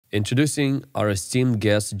Introducing our esteemed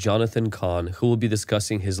guest, Jonathan Cahn, who will be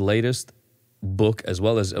discussing his latest book as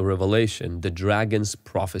well as a revelation, The Dragon's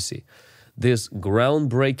Prophecy. This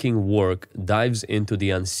groundbreaking work dives into the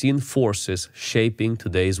unseen forces shaping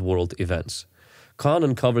today's world events. Cahn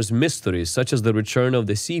uncovers mysteries such as the return of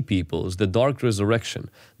the Sea Peoples, the Dark Resurrection,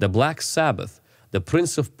 the Black Sabbath, the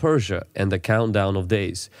Prince of Persia, and the Countdown of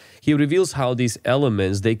Days. He reveals how these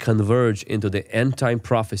elements, they converge into the end-time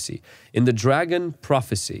prophecy. In the Dragon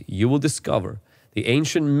Prophecy, you will discover the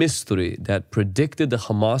ancient mystery that predicted the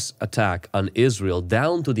Hamas attack on Israel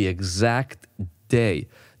down to the exact day,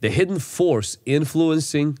 the hidden force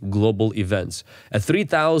influencing global events, a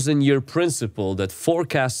 3,000-year principle that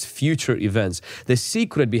forecasts future events, the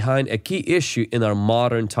secret behind a key issue in our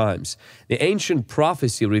modern times, the ancient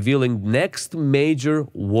prophecy revealing next major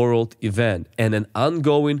world event, and an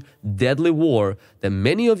ongoing deadly war that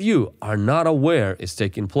many of you are not aware is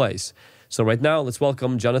taking place. So right now, let's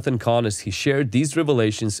welcome Jonathan Cahn as he shared these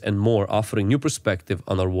revelations and more, offering new perspective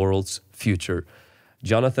on our world's future.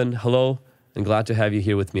 Jonathan, hello. And glad to have you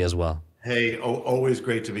here with me as well. Hey, always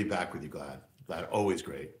great to be back with you, Glad, always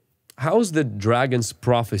great. How is the Dragon's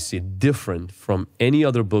Prophecy different from any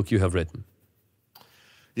other book you have written?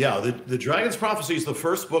 Yeah, the Dragon's Prophecy is the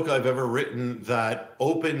first book I've ever written that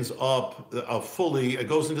opens up fully, it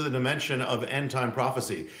goes into the dimension of end-time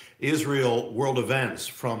prophecy, Israel, world events,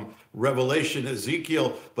 from Revelation,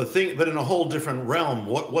 Ezekiel, but in a whole different realm,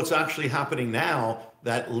 what's actually happening now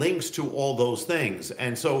that links to all those things.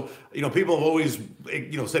 And so, people have always,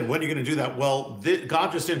 said, when are you going to do that? Well,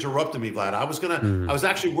 God just interrupted me, Vlad. I was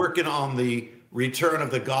actually working on the Return of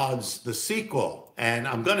the Gods, the sequel, and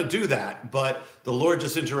I'm going to do that, but the Lord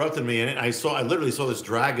just interrupted me, and I literally saw this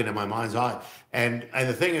dragon in my mind's eye. And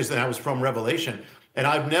the thing is that I was from Revelation, and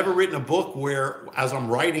I've never written a book where, as I'm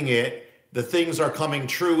writing it, the things are coming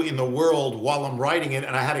true in the world while I'm writing it,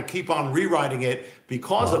 and I had to keep on rewriting it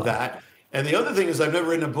because of that. And the other thing is I've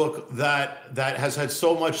never written a book that has had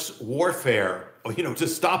so much warfare, to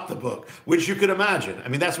stop the book, which you could imagine. I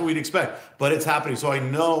mean, that's what we'd expect, but it's happening. So I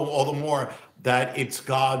know all the more that it's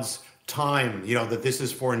God's time, that this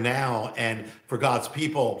is for now and for God's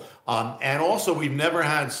people. And also we've never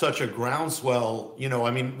had such a groundswell,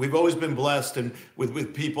 we've always been blessed and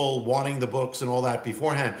with people wanting the books and all that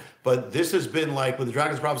beforehand. But this has been like, with the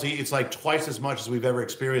Dragon's Prophecy, it's like twice as much as we've ever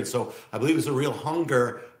experienced. So I believe it's a real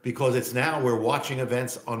hunger because it's now we're watching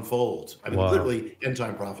events unfold. Wow. Literally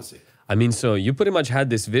end-time prophecy. So you pretty much had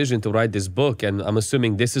this vision to write this book, and I'm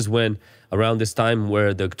assuming this is around this time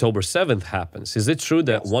where the October 7th happens. Is it true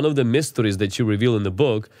that one of the mysteries that you reveal in the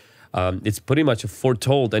book, it's pretty much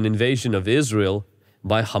foretold an invasion of Israel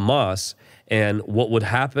by Hamas and what would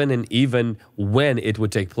happen and even when it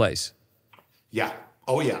would take place? Yeah.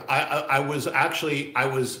 Oh, yeah. I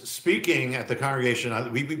was speaking at the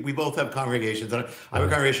congregation. We both have congregations. I have a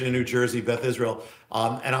congregation in New Jersey, Beth Israel,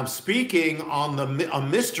 and I'm speaking on a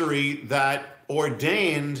mystery that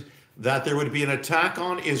ordained that there would be an attack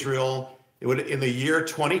on Israel. It would, in the year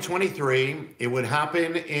 2023, it would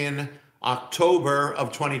happen in October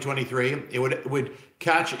of 2023. It would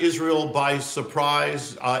catch Israel by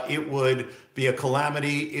surprise. It would be a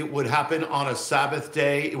calamity. It would happen on a Sabbath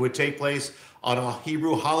day. It would take place on a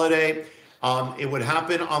Hebrew holiday. It would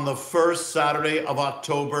happen on the first Saturday of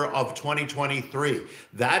October of 2023.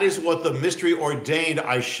 That is what the mystery ordained.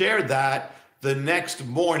 I shared that the next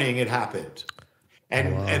morning it happened.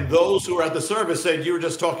 And those who were at the service said, you were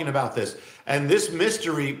just talking about this. And this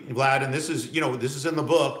mystery, Vlad, and this is in the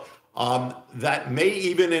book, that may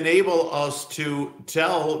even enable us to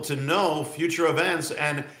know future events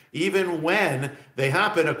and even when they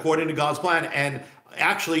happen according to God's plan. And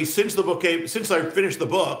actually, since I finished the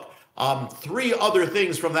book, 3 other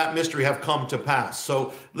things from that mystery have come to pass.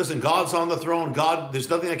 So listen, God's on the throne. There's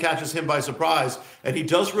nothing that catches him by surprise. And he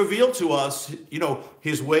does reveal to us,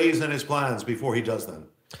 his ways and his plans before he does them.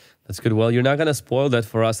 That's good. Well, you're not going to spoil that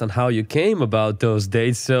for us on how you came about those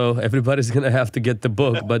dates, so everybody's going to have to get the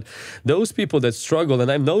book. But those people that struggle, and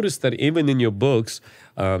I've noticed that even in your books,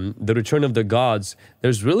 The Return of the Gods,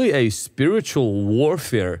 there's really a spiritual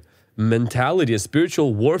warfare mentality, a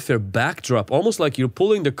spiritual warfare backdrop, almost like you're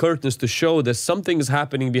pulling the curtains to show that something is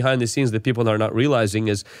happening behind the scenes that people are not realizing.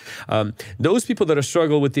 Is those people that are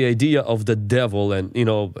struggle with the idea of the devil and,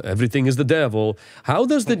 everything is the devil. How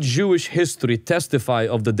does the Jewish history testify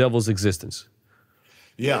of the devil's existence?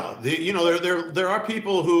 Yeah, there are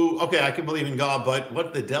people who, okay, I can believe in God, but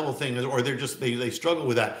what the devil thing is, or they struggle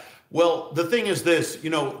with that. Well, the thing is this,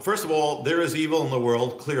 first of all, there is evil in the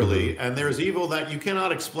world, clearly, and there is evil that you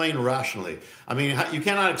cannot explain rationally. I mean, you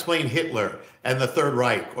cannot explain Hitler and the Third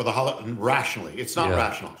Reich or rationally. It's not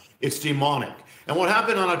rational. It's demonic. And what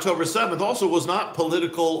happened on October 7th also was not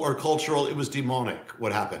political or cultural, it was demonic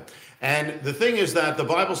what happened. And the thing is that the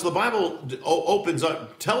Bible opens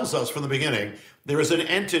up, tells us from the beginning, there is an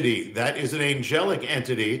entity that is an angelic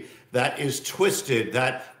entity that is twisted,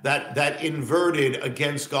 that inverted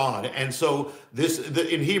against God. And so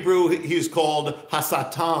in Hebrew, he's called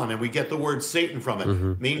Hasatan, and we get the word Satan from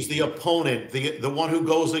it. Means the opponent, the one who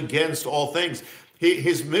goes against all things.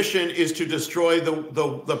 His mission is to destroy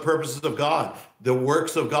the purposes of God, the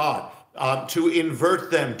works of God, to invert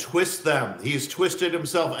them, twist them. He's twisted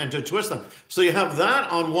himself and to twist them. So you have that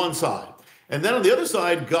on one side. And then on the other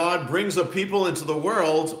side, God brings a people into the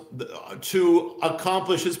world to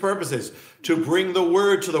accomplish his purposes, to bring the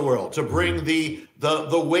word to the world, to bring the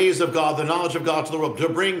ways of God, the knowledge of God to the world, to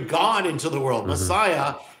bring God into the world,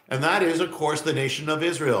 Messiah. And that is, of course, the nation of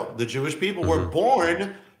Israel. The Jewish people were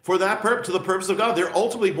born for that purpose, to the purpose of God. They're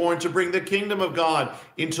ultimately born to bring the kingdom of God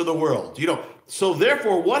into the world. So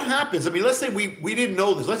therefore, what happens? I mean, let's say we didn't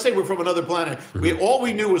know this. Let's say we're from another planet. All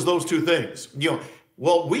we knew was those two things.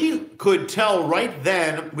 Well, we could tell right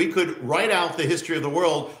then, we could write out the history of the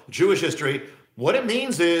world, Jewish history. What it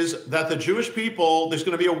means is that the Jewish people, there's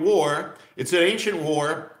going to be a war. It's an ancient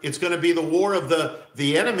war. It's going to be the war of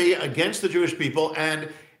the enemy against the Jewish people.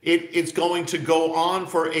 And it's going to go on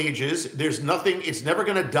for ages. There's nothing, it's never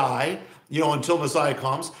going to die, until Messiah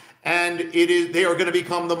comes. And they are going to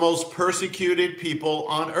become the most persecuted people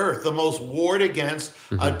on earth, the most warred against,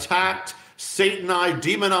 attacked, Satanized,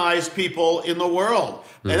 demonized people in the world.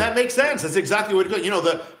 And that makes sense. That's exactly what it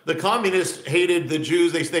is. The communists hated the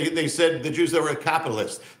Jews. They said the Jews, they were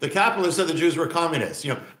capitalists. The capitalists said the Jews were communists.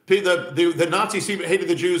 The Nazis hated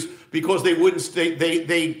the Jews because they wouldn't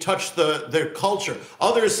they touched their culture.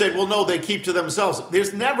 Others said, well, no, they keep to themselves.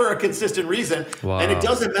 There's never a consistent reason. Wow. And it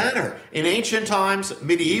doesn't matter. In ancient times,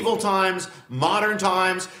 medieval times, modern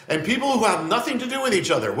times, and people who have nothing to do with each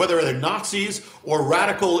other, whether they're Nazis or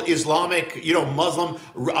radical Islamic, Muslim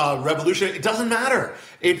revolution, it doesn't matter.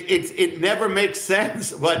 It never makes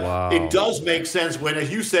sense, but it does make sense when, as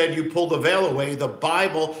you said, you pull the veil away. The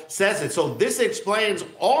Bible says it. So this explains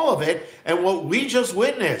all of it. And what we just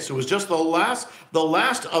witnessed, it was just the last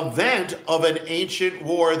event of an ancient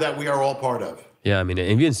war that we are all part of. Yeah, I mean,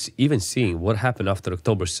 even seeing what happened after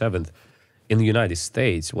October 7th in the United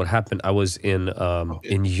States, what happened, I was in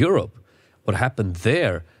Europe, what happened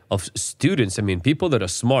there of students, I mean, people that are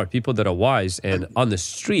smart, people that are wise, and on the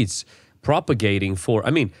streets propagating for,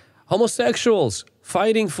 homosexuals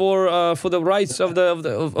fighting for the rights of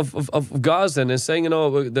Gaza and saying,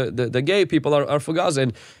 the gay people are for Gaza,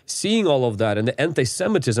 and seeing all of that and the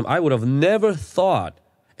anti-Semitism. I would have never thought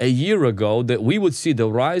a year ago that we would see the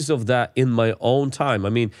rise of that in my own time. I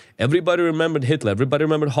mean, everybody remembered Hitler, everybody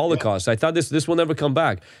remembered Holocaust. I thought this will never come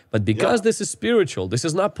back. But because this is spiritual, this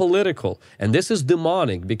is not political, and this is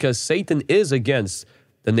demonic, because Satan is against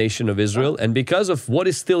the nation of Israel, and because of what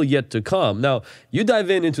is still yet to come. Now, you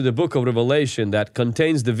dive into the book of Revelation that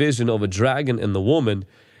contains the vision of a dragon and the woman.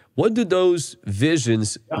 What do those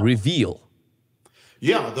visions reveal?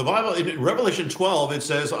 Yeah, the Bible, in Revelation 12, it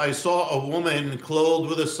says, I saw a woman clothed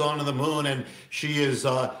with the sun and the moon, and she has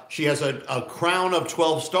a crown of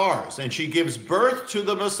 12 stars, and she gives birth to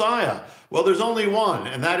the Messiah. Well, there's only one,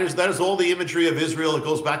 and that is all the imagery of Israel. It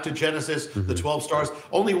goes back to Genesis, the 12 stars.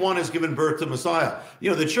 Only one has given birth to Messiah.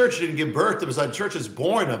 The church didn't give birth to Messiah. The church is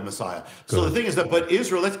born of Messiah. So the thing is that, but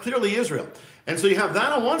Israel, that's clearly Israel. And so you have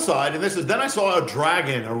that on one side, and then I saw a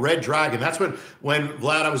dragon, a red dragon. That's when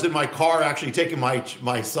Vlad, I was in my car actually taking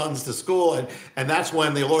my sons to school, and that's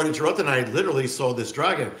when the Lord interrupted, and I literally saw this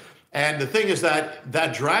dragon. And the thing is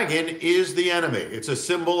that dragon is the enemy. It's a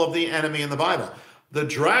symbol of the enemy in the Bible. The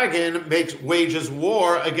dragon wages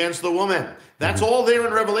war against the woman. That's all there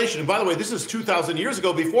in Revelation. And by the way, this is 2,000 years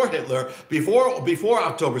ago, before Hitler, before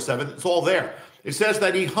October 7th. It's all there. It says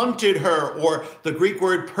that he hunted her, or the Greek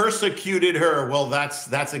word persecuted her. Well,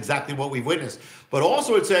 that's exactly what we've witnessed. But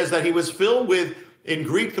also it says that he was filled with, in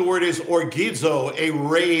Greek, the word is orgizo, a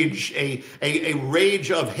rage, a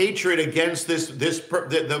rage of hatred against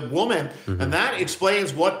the woman, and that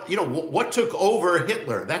explains what took over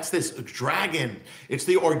Hitler. That's this dragon. It's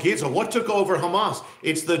the orgizo. What took over Hamas?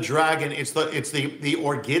 It's the dragon. It's the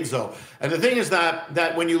orgizo. And the thing is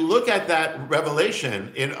that when you look at that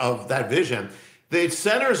revelation of that vision, it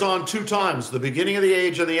centers on two times: the beginning of the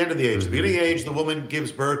age and the end of the age. The beginning of the age, the woman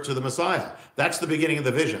gives birth to the Messiah. That's the beginning of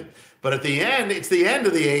the vision. But at the end, it's the end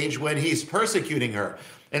of the age when he's persecuting her.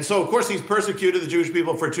 And so, of course, he's persecuted the Jewish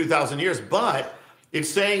people for 2,000 years, but it's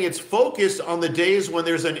saying it's focused on the days when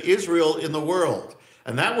there's an Israel in the world.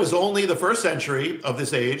 And that was only the first century of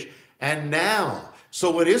this age, and now. So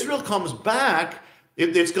when Israel comes back,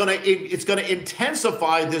 it's going to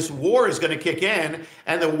intensify. This war is going to kick in,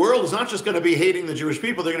 and the world is not just going to be hating the Jewish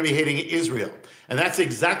people, they're going to be hating Israel. And that's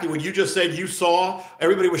exactly what you just said. You saw,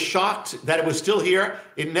 everybody was shocked that it was still here.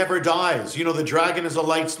 It never dies. You know, the dragon is a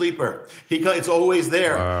light sleeper. It's always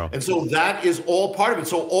there. Wow. And so that is all part of it.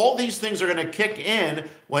 So all these things are going to kick in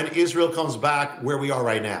when Israel comes back where we are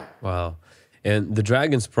right now. Wow. And the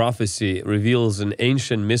dragon's prophecy reveals an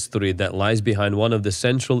ancient mystery that lies behind one of the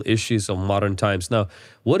central issues of modern times. Now,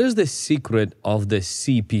 what is the secret of the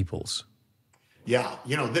sea peoples? Yeah,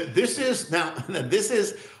 you know, this is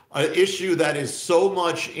an issue that is so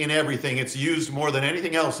much in everything. It's used more than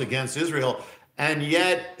anything else against Israel. And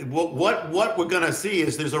yet what we're going to see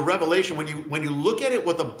is there's a revelation when you look at it,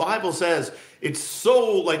 what the Bible says, it's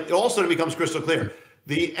so like it also becomes crystal clear.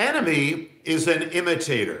 The enemy is an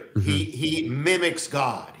imitator. Mm-hmm. He mimics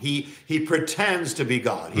God. He pretends to be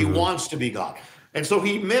God. He wants to be God. And so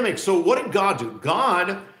he mimics. So what did God do?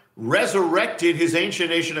 God resurrected his ancient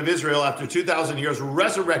nation of Israel after 2,000 years,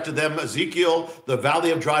 resurrected them, Ezekiel, the valley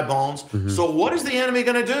of dry bones. Mm-hmm. So what is the enemy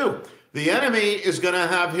going to do? The enemy is going to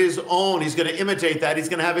have his own, he's going to imitate that. He's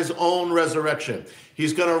going to have his own resurrection.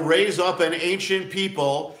 He's going to raise up an ancient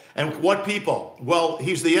people. And what people? Well,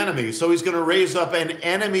 he's the enemy. So he's going to raise up an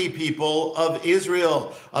enemy people of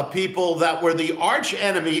Israel, a people that were the arch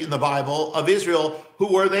enemy in the Bible of Israel. Who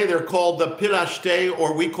were they? They're called the Pilashte,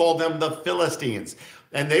 or we call them the Philistines.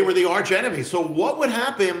 And they were the arch enemy. So what would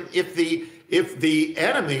happen if the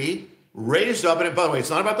enemy raised up? And by the way, it's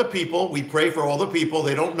not about the people. We pray for all the people.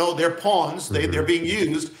 They don't know, they're pawns. They're being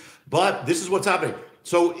used. But this is what's happening.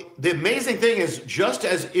 So the amazing thing is, just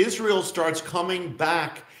as Israel starts coming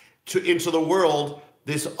back into the world,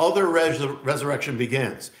 this other resurrection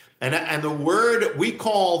begins. And the word, we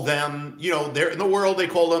call them, you know, they're in the world, they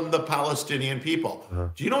call them the Palestinian people.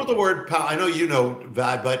 Do you know what the word, I know you know,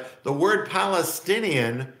 Vad, but the word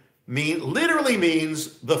Palestinian literally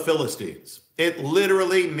means the Philistines. It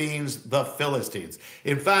literally means the Philistines.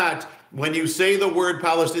 In fact, when you say the word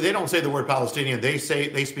Palestinian, they don't say the word Palestinian, they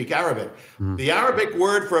speak Arabic. The Arabic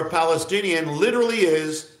word for a Palestinian literally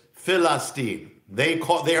is Philistine. They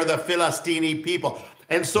are the Philistini people.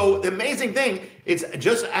 And so the amazing thing, it's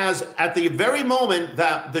just as at the very moment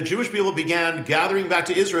that the Jewish people began gathering back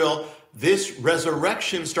to Israel, this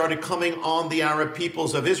resurrection started coming on the Arab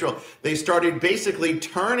peoples of Israel. They started basically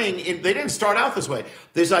turning in. They didn't start out this way.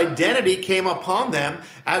 This identity came upon them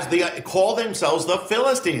as they call themselves the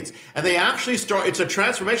Philistines. And they actually it's a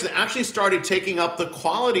transformation. They actually started taking up the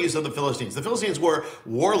qualities of the Philistines. The Philistines were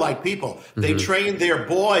warlike people. They trained their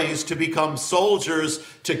boys to become soldiers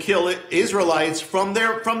to kill Israelites from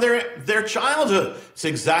their childhood. It's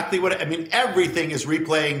exactly what, I mean, everything is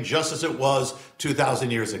replaying just as it was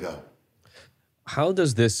 2,000 years ago. How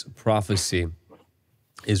does this prophecy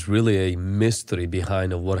is really a mystery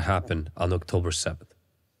behind of what happened on October 7th?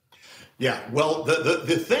 Yeah, well,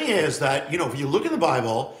 the thing is that, you know, if you look in the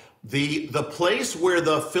Bible, the place where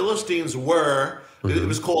the Philistines were, it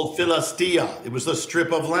was called Philistia. It was a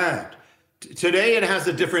strip of land. Today it has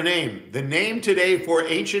a different name. The name today for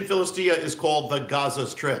ancient Philistia is called the Gaza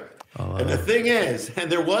Strip. And the thing is,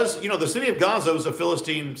 and there was, you know, the city of Gaza was a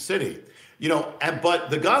Philistine city. You know, but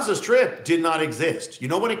the Gaza Strip did not exist. You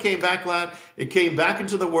know when it came back, lad? It came back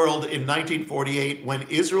into the world in 1948. When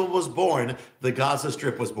Israel was born, the Gaza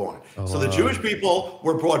Strip was born. So the Jewish people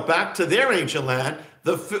were brought back to their ancient land.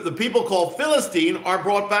 The people called Philistine are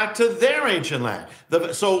brought back to their ancient land.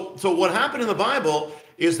 So what happened in the Bible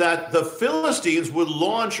is that the Philistines would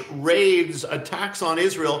launch raids, attacks on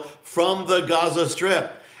Israel from the Gaza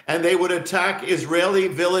Strip. And they would attack Israeli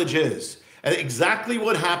villages. And exactly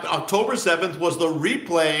what happened, October 7th was the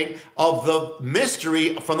replaying of the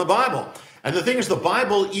mystery from the Bible. And the thing is, the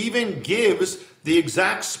Bible even gives the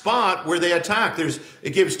exact spot where they attacked.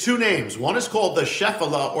 It gives two names. One is called the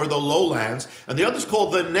Shephelah, or the lowlands, and the other is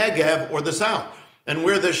called the Negev, or the south. And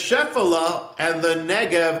where the Shephelah and the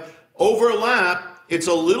Negev overlap, it's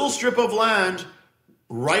a little strip of land.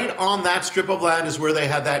 Right on that strip of land is where they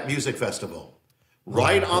had that music festival.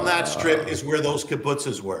 Right on that strip is where those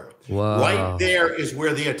kibbutzes were. Right there is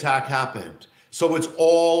where the attack happened. So it's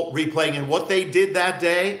all replaying. And what they did that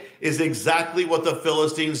day is exactly what the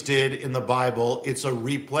Philistines did in the Bible. It's a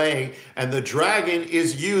replay. And the dragon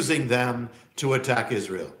is using them to attack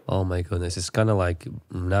Israel. Oh my goodness. It's kind of like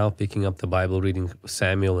now picking up the Bible, reading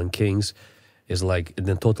Samuel and Kings is like in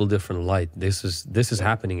a total different light. This is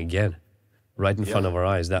happening again right in front of our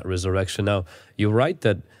eyes, that resurrection. Now, you're right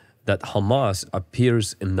that Hamas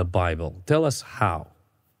appears in the Bible. Tell us how.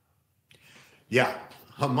 Yeah,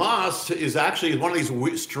 Hamas is actually one of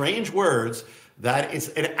these strange words that it's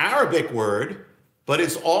an Arabic word, but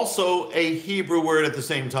it's also a Hebrew word at the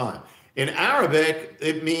same time. In Arabic,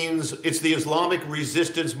 it means it's the Islamic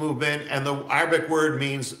resistance movement, and the Arabic word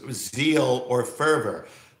means zeal or fervor.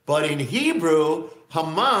 But in Hebrew,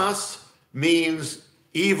 Hamas means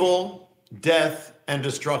evil, death, and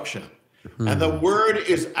destruction. And the word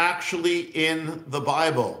is actually in the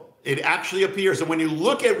Bible. It actually appears. And when you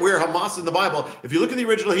look at where Hamas is in the Bible, if you look at the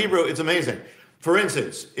original Hebrew, it's amazing. For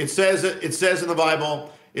instance, it says in the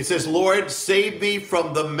Bible, it says, Lord, save me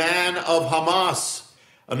from the man of Hamas.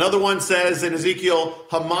 Another one says in Ezekiel,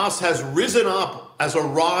 Hamas has risen up as a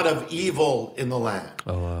rod of evil in the land.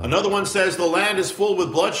 Oh, wow. Another one says the land is full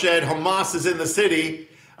with bloodshed. Hamas is in the city.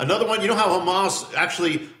 Another one, you know how Hamas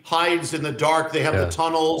actually hides in the dark? They have the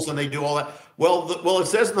tunnels and they do all that. Well, it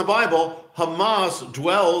says in the Bible, Hamas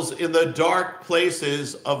dwells in the dark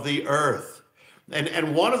places of the earth.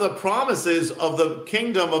 And one of the promises of the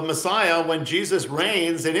kingdom of Messiah, when Jesus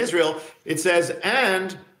reigns in Israel, it says,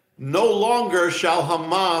 and no longer shall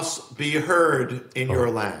Hamas be heard in your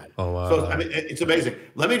land. Oh, wow. So, I mean, it's amazing.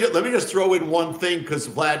 Let me just throw in one thing, because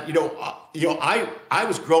Vlad, I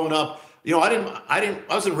was growing up. I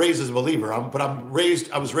wasn't raised as a believer, but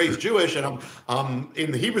I was raised Jewish, and I'm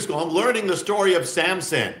in the Hebrew school. I'm learning the story of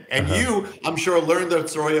Samson, and you, I'm sure, learned the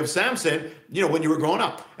story of Samson, when you were growing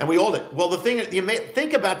up, and we all did. Well, the thing,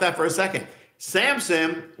 think about that for a second.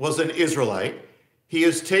 Samson was an Israelite. He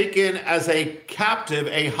is taken as a captive,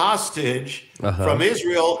 a hostage from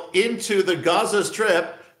Israel into the Gaza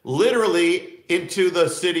Strip, literally into the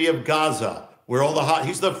city of Gaza, where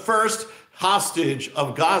he's the first hostage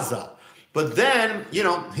of Gaza. But then,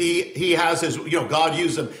 he has his, God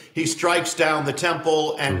used him. He strikes down the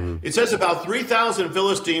temple, and it says about 3,000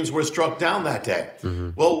 Philistines were struck down that day.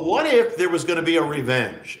 Well, what if there was going to be a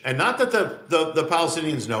revenge? And not that the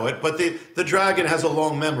Palestinians know it, but the dragon has a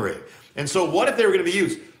long memory. And so what if they were going to be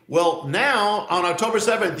used? Well, now on October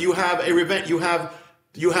 7th, you have a revenge. You have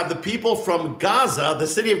the people from Gaza, the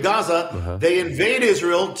city of Gaza. They invade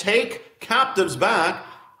Israel, take captives back,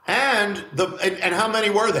 and how many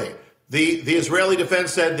were they? The Israeli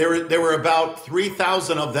defense said there were about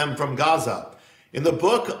 3,000 of them from Gaza. In the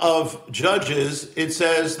book of Judges, it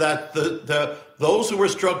says that those who were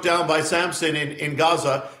struck down by Samson in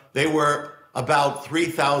Gaza, they were about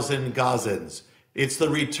 3,000 Gazans. It's the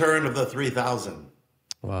return of the 3,000.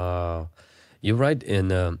 Wow. You write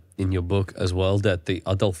in your book as well that the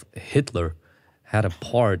Adolf Hitler had a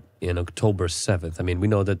part in October 7th. I mean, we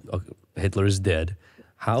know that Hitler is dead.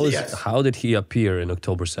 How did he appear in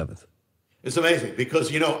October 7th? It's amazing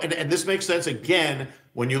because, and this makes sense again,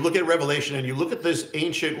 when you look at Revelation and you look at this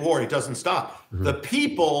ancient war, it doesn't stop. The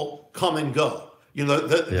people come and go.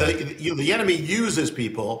 The enemy uses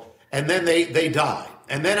people, and then they die.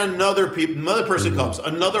 And then another person comes,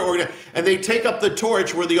 another organ, and they take up the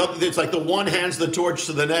torch where it's like the one hands the torch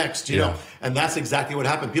to the next, and that's exactly what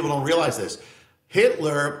happened. People don't realize this.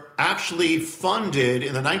 Hitler actually funded,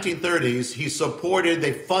 in the 1930s,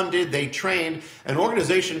 they trained an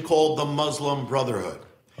organization called the Muslim Brotherhood.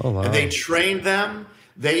 Oh, wow. And they trained them,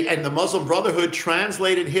 and the Muslim Brotherhood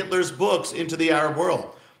translated Hitler's books into the Arab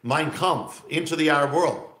world, Mein Kampf, into the Arab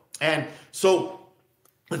world. And so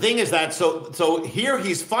the thing is that, so here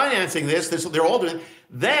he's financing this, they're all doing,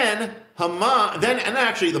 then Hamas, and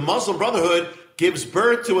actually the Muslim Brotherhood gives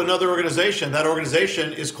birth to another organization. That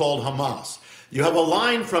organization is called Hamas. You have a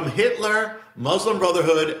line from Hitler, Muslim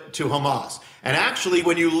Brotherhood, to Hamas. And actually,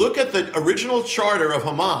 when you look at the original charter of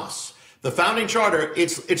Hamas, the founding charter,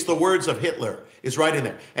 it's the words of Hitler. It's right in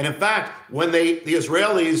there. And in fact, when the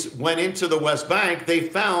Israelis went into the West Bank, they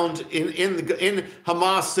found in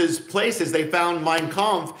Hamas's places, they found Mein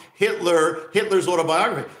Kampf, Hitler's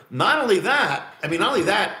autobiography. Not only that,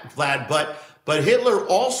 Vlad, but Hitler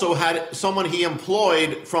also had someone he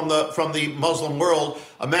employed from the Muslim world,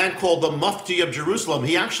 a man called the Mufti of Jerusalem.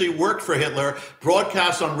 He actually worked for Hitler,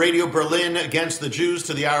 broadcast on Radio Berlin against the Jews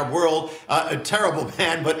to the Arab world. A terrible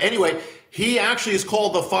man, but anyway, he actually is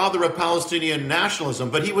called the father of Palestinian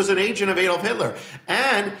nationalism, but he was an agent of Adolf Hitler.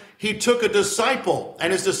 And he took a disciple,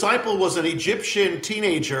 and his disciple was an Egyptian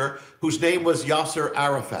teenager whose name was Yasser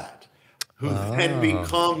Arafat, who then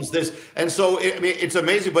becomes this. And so, it's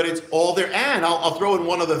amazing, but it's all there. And I'll throw in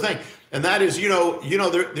one other thing. And that is,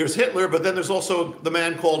 there's Hitler, but then there's also the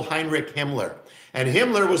man called Heinrich Himmler. And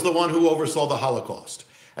Himmler was the one who oversaw the Holocaust.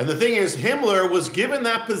 And the thing is, Himmler was given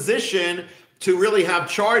that position to really have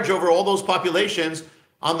charge over all those populations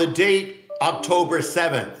on the date October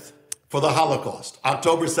 7th for the Holocaust,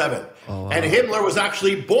 October 7th. Oh, wow. And Himmler was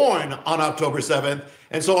actually born on October 7th.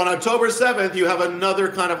 And so on October 7th, you have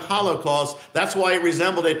another kind of Holocaust. That's why it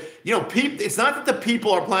resembled it. It's not that the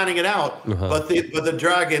people are planning it out, but the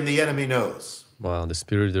dragon, the enemy knows. Wow,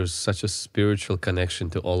 there's such a spiritual connection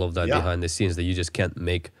to all of that Yeah. behind the scenes that you just can't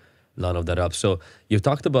make none of that up. So you've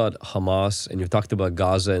talked about Hamas and you've talked about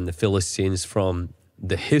Gaza and the Philistines from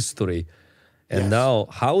the history. And Yes. now,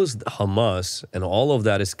 how is Hamas and all of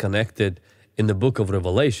that is connected in the book of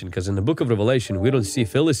Revelation? Because in the book of Revelation, we don't see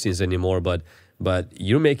Philistines anymore, but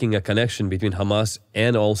you're making a connection between Hamas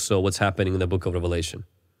and also what's happening in the book of Revelation.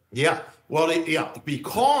 Yeah. Well,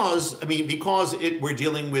 because we're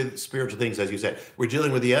dealing with spiritual things, as you said, we're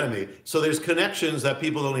dealing with the enemy. So there's connections that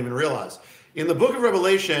people don't even realize. In the book of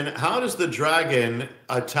Revelation, how does the dragon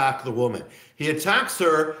attack the woman? He attacks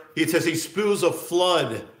her. He says he spews a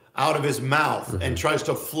flood out of his mouth and tries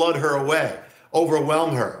to flood her away,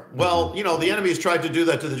 overwhelm her. Well, the enemy's tried to do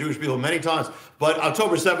that to the Jewish people many times, but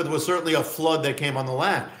October 7th was certainly a flood that came on the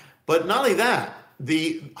land. But not only that,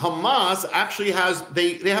 the Hamas actually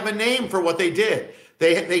they have a name for what they did.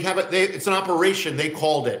 It's an operation, they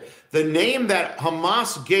called it. The name that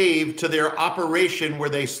Hamas gave to their operation where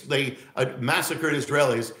they massacred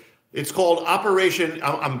Israelis, it's called Operation,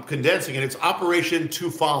 I'm condensing it, it's Operation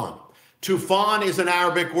Tufan. Tufan is an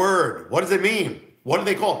Arabic word. What does it mean? What do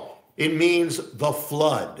they call it? It means the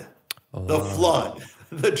flood. The flood.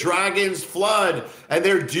 The dragon's flood. And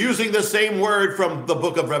they're using the same word from the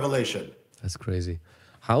book of Revelation. That's crazy.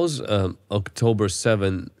 How's October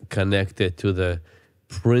 7 connected to the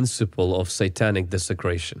principle of satanic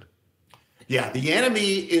desecration? Yeah, the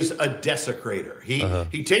enemy is a desecrator.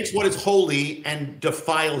 He takes what is holy and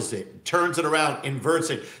defiles it, turns it around, inverts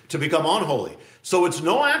it to become unholy. So it's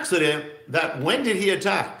no accident that when did he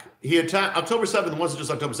attack? He attacked October 7th. Wasn't just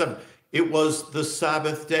October 7th. It was the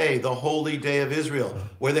Sabbath day, the holy day of Israel,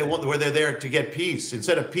 where they're there to get peace.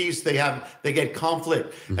 Instead of peace, they get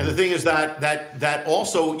conflict. And the thing is that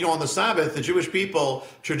also, on the Sabbath, the Jewish people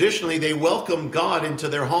traditionally they welcome God into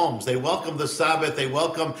their homes. They welcome the Sabbath. They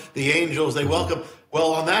welcome the angels. They welcome.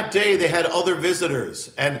 Well, on that day, they had other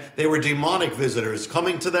visitors, and they were demonic visitors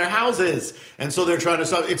coming to their houses. And so they're trying to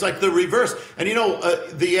stop. It's like the reverse. And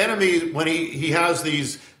the enemy, when he has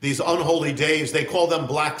these unholy days, they call them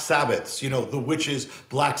Black Sabbaths, the witches'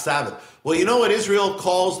 Black Sabbath. Well, you know what Israel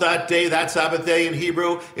calls that day, that Sabbath day in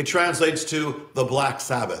Hebrew? It translates to the Black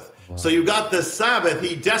Sabbath. Wow. So you've got the Sabbath,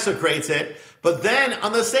 he desecrates it. But then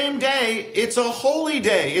on the same day, it's a holy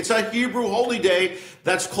day. It's a Hebrew holy day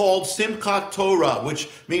that's called Simchat Torah, which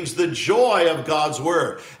means the joy of God's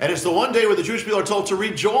word. And it's the one day where the Jewish people are told to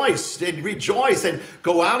rejoice and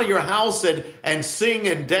go out of your house and sing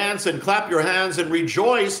and dance and clap your hands and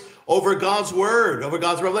rejoice over God's word, over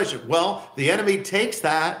God's revelation. Well, the enemy takes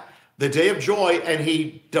that, the day of joy, and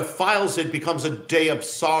he defiles it, becomes a day of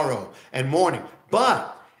sorrow and mourning.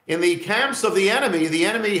 But in the camps of the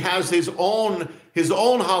enemy has his own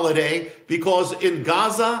holiday, because in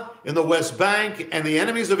Gaza, in the West Bank, and the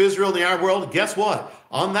enemies of Israel in the Arab world, guess what?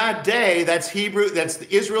 On that day, that's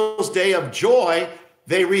Israel's day of joy.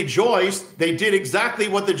 They rejoiced. They did exactly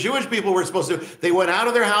what the Jewish people were supposed to do. They went out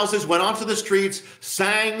of their houses, went onto the streets,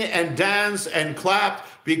 sang and danced and clapped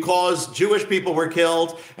because Jewish people were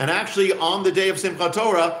killed. And actually, on the day of Simchat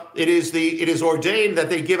Torah, it is ordained that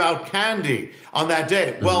they give out candy on that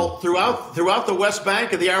day. Well, throughout the West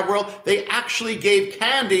Bank and the Arab world, they actually gave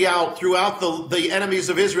candy out throughout the enemies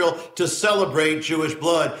of Israel to celebrate Jewish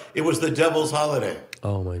blood. It was the devil's holiday.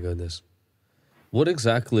 Oh my goodness. What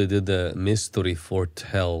exactly did the mystery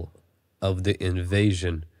foretell of the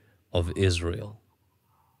invasion of Israel?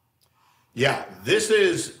 Yeah, this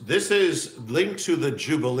is linked to the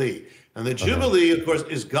Jubilee. And the Jubilee, of course,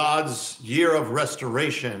 is God's year of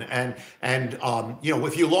restoration. And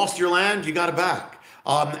if you lost your land, you got it back.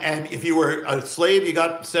 And if you were a slave, you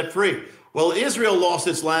got set free. Well, Israel lost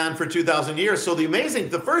its land for 2,000 years. So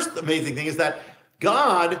the first amazing thing is that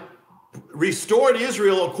God restored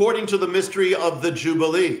Israel according to the mystery of the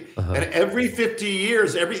Jubilee. And every 50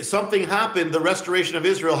 years, something happened. The restoration of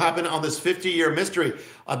Israel happened on this 50-year mystery.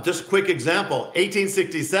 Just a quick example,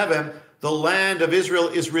 1867, the land of Israel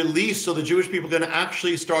is released so the Jewish people can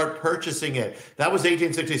actually start purchasing it. That was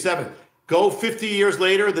 1867. Go 50 years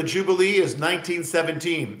later, the Jubilee is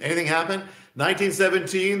 1917. Anything happen?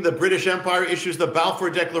 1917, the British Empire issues the Balfour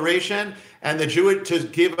Declaration and to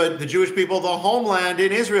give the Jewish people the homeland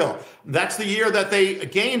in Israel. That's the year that they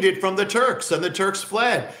gained it from the Turks, and the Turks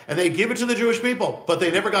fled, and they give it to the Jewish people, but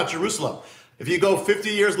they never got Jerusalem. If you go 50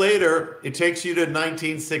 years later, it takes you to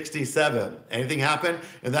 1967. Anything happen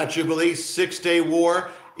in that Jubilee? 6-day war.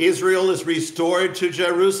 Israel is restored to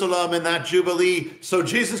Jerusalem in that Jubilee, so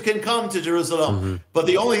Jesus can come to Jerusalem. But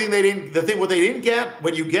the only thing what they didn't get,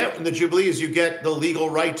 what you get in the Jubilee is you get the legal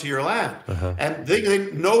right to your land. And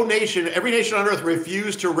every nation on earth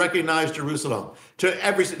refused to recognize Jerusalem.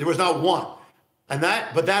 There was not one.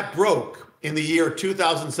 But that broke in the year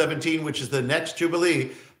 2017, which is the next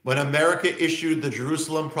Jubilee, when America issued the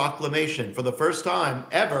Jerusalem Proclamation for the first time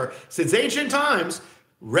ever since ancient times,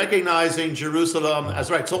 recognizing Jerusalem as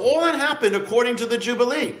right. So all that happened according to the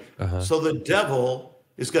Jubilee. So the devil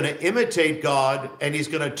is going to imitate God, and he's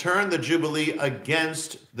going to turn the Jubilee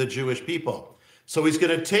against the Jewish people. So he's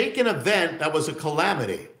going to take an event that was a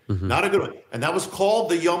calamity, not a good one, and that was called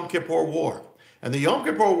the Yom Kippur War. And the Yom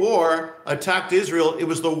Kippur War attacked Israel. It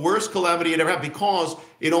was the worst calamity it ever had because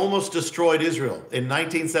it almost destroyed Israel in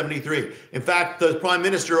 1973. In fact, the prime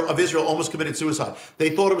minister of Israel almost committed suicide.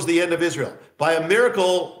 They thought it was the end of Israel. By a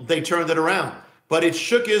miracle, they turned it around. But it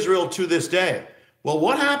shook Israel to this day. Well,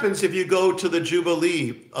 what happens if you go to the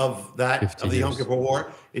Jubilee of the Yom Kippur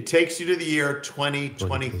War? It takes you to the year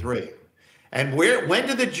 2023. And when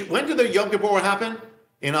did the Yom Kippur War happen?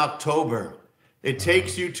 In October. It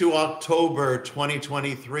takes you to October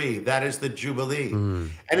 2023. That is the Jubilee. And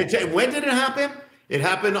when did it happen? It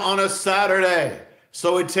happened on a Saturday.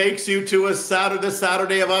 So it takes you to the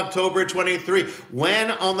Saturday of October 23. When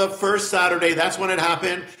on the first Saturday, that's when it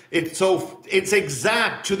happened. It's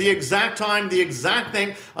exact to the exact time, the exact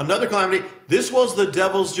thing, another calamity. This was the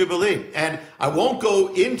devil's Jubilee. And I won't go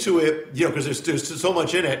into it, because there's so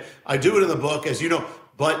much in it. I do it in the book, as you know.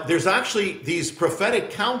 But there's actually these prophetic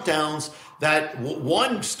countdowns that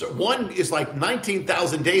one is like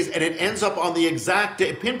 19,000 days, and it ends up on the exact day,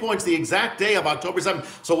 it pinpoints the exact day of October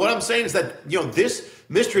 7th. So what I'm saying is that, this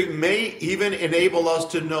mystery may even enable us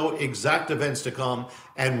to know exact events to come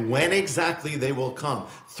and when exactly they will come.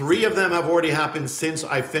 3 of them have already happened since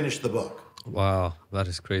I finished the book. Wow, that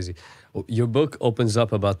is crazy. Your book opens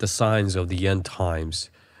up about the signs of the end times.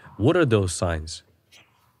 What are those signs?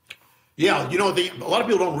 Yeah, a lot of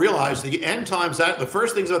people don't realize the end times, the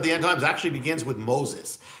first things about the end times actually begins with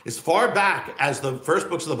Moses. As far back as the first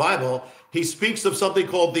books of the Bible, he speaks of something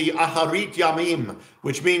called the Aharit Yamim,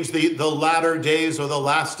 which means the latter days or the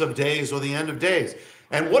last of days or the end of days.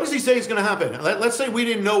 And what does he say is going to happen? Let's say we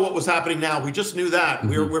didn't know what was happening now. We just knew that.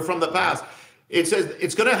 We're from the past. It says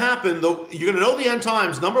it's going to happen. You're going to know the end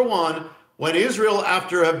times. Number one, when Israel,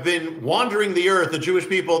 after have been wandering the earth, the Jewish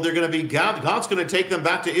people, they're going to be, God's going to take them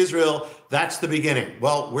back to Israel. That's the beginning.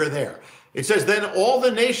 Well, we're there. It says then all the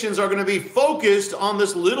nations are going to be focused on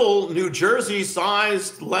this little New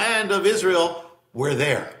Jersey-sized land of Israel. We're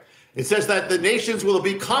there. It says that the nations will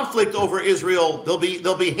be conflict over Israel.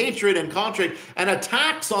 There'll be hatred and conflict and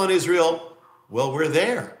attacks on Israel. Well, we're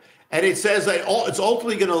there. And it says that it's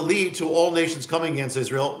ultimately going to lead to all nations coming against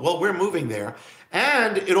Israel. Well, we're moving there.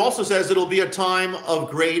 And it also says it'll be a time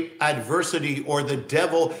of great adversity, or the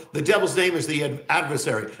devil's name is the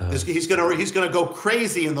adversary. He's going to go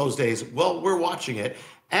crazy in those days. Well, we're watching it.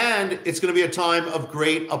 And it's going to be a time of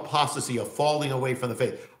great apostasy, of falling away from the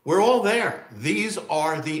faith. We're all there. These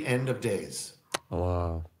are the end of days.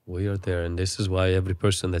 Wow, we are there. And this is why every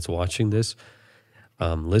person that's watching this,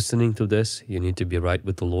 listening to this, you need to be right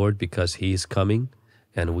with the Lord, because he is coming.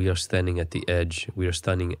 And we are standing at the edge. We are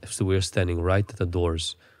standing right at the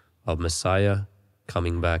doors of Messiah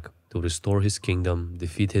coming back to restore his kingdom,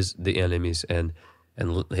 defeat the enemies, and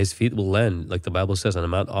his feet will land, like the Bible says, on the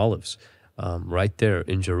Mount Olives, right there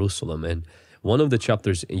in Jerusalem. And one of the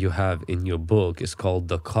chapters you have in your book is called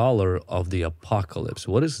 "The Color of the Apocalypse."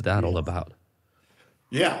 What is that all about?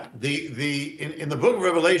 Yeah, in the book of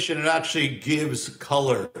Revelation, it actually gives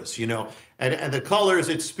colors, and the colors,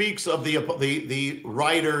 it speaks of the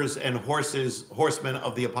riders and horsemen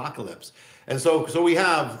of the apocalypse. And so we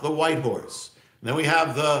have the white horse, and then we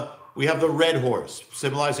have the red horse,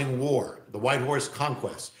 symbolizing war, the white horse,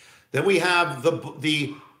 conquest. Then we have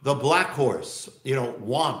the black horse,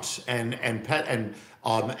 want and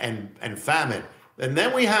famine. And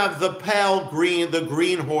then we have the the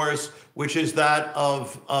green horse, which is that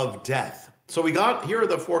of death. So here are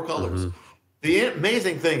the 4 colors. The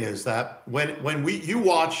amazing thing is that when you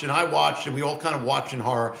watch and I watch and we all kind of watch in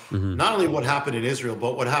horror, not only what happened in Israel,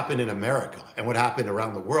 but what happened in America and what happened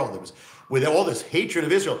around the world. It was with all this hatred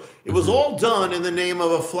of Israel. It was all done in the name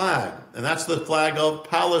of a flag, and that's the flag of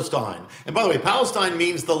Palestine. And by the way, Palestine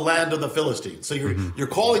means the land of the Philistines. So you're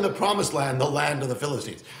calling the promised land the land of the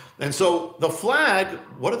Philistines. And so the flag,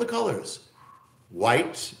 what are the colors?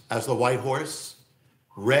 White as the white horse,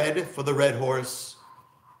 red for the red horse,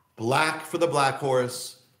 black for the black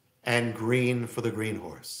horse, and green for the green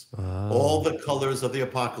horse. All the colors of the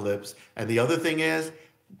apocalypse. And the other thing is,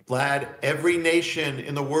 Vlad, every nation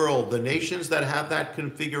in the world, the nations that have that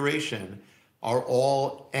configuration are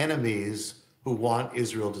all enemies who want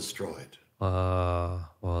Israel destroyed. Wow.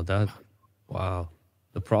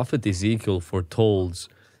 The prophet Ezekiel foretold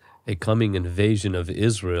a coming invasion of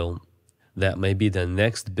Israel that may be the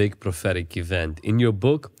next big prophetic event. In your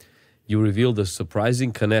book, you revealed a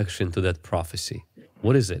surprising connection to that prophecy.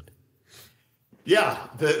 What is it? Yeah,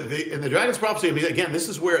 in the dragon's prophecy, I mean, again, this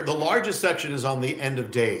is where the largest section is on the end of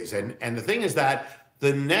days, and the thing is that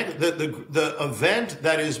the event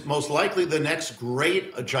that is most likely the next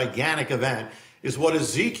great gigantic event is what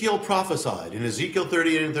Ezekiel prophesied in Ezekiel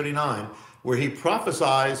 38 and 39, where he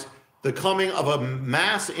prophesies the coming of a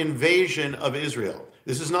mass invasion of Israel.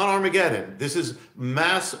 This is not Armageddon. This is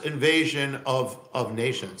mass invasion of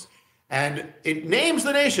nations. And it names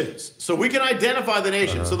the nations, so we can identify the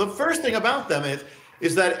nations. So the first thing about them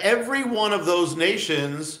is that every one of those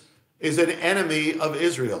nations is an enemy of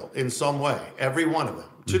Israel in some way. Every one of them.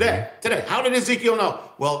 Today. How did Ezekiel know?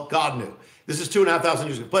 Well, God knew. This is 2,500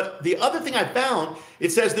 years ago. But the other thing I found,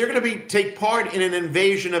 it says they're going to take part in an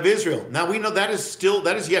invasion of Israel. Now we know that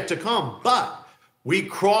is yet to come, but we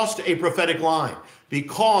crossed a prophetic line.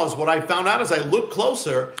 Because what I found out as I looked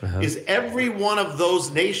closer is every one of those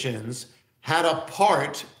nations had a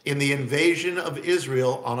part in the invasion of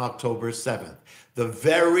Israel on October 7th. The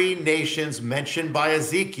very nations mentioned by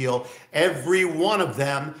Ezekiel, every one of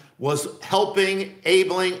them was helping,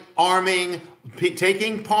 enabling, arming,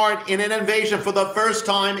 taking part in an invasion for the first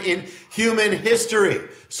time in human history.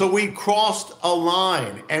 So we crossed a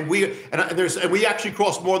line, and we actually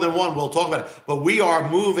crossed more than one. We'll talk about it, but we are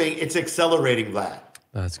moving. It's accelerating that.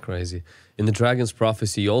 That's crazy. In the dragon's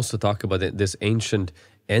prophecy, you also talk about this ancient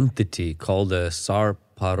entity called the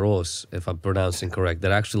Sarparos, if I'm pronouncing correct,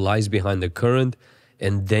 that actually lies behind the current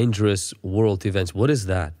and dangerous world events. What is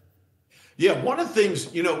that? Yeah, one of the things,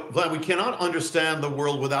 Vlad, we cannot understand the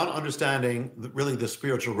world without understanding really the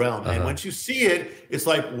spiritual realm. And once you see it, it's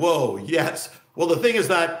like, whoa, yes. Well, the thing is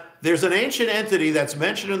that there's an ancient entity that's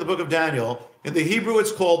mentioned in the book of Daniel. In the Hebrew,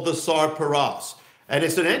 it's called the Sarparos. And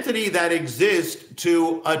it's an entity that exists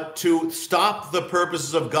to stop the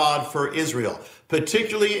purposes of God for Israel,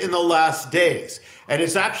 particularly in the last days. And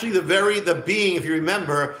it's actually the being, if you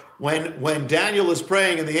remember, when Daniel is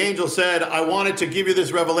praying and the angel said, I wanted to give you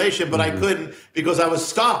this revelation, but I couldn't because I was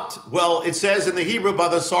stopped. Well, it says in the Hebrew by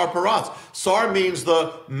the Sarparos. Sar means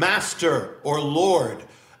the master or Lord.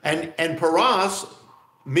 And Paras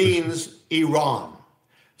means Iran.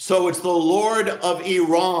 So it's the Lord of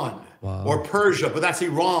Iran. Wow. Or Persia, but that's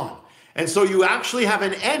Iran. And so you actually have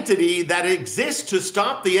an entity that exists to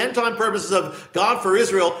stop the end time purposes of God for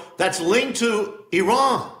Israel that's linked to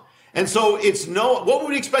Iran. And so what would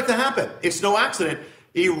we expect to happen? It's no accident.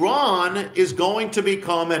 Iran is going to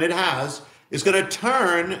become, and it is going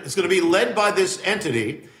to be led by this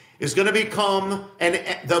entity, is going to become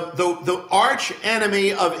the arch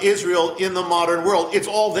enemy of Israel in the modern world. It's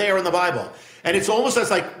all there in the Bible. And it's almost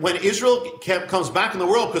as like when Israel comes back in the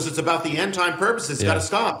world, because it's about the end time purposes, it's got to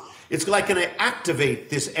stop. It's like going to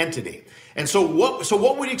activate this entity. And so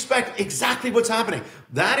what would you expect? Exactly what's happening.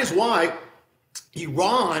 That is why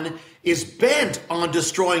Iran is bent on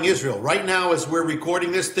destroying Israel. Right now, as we're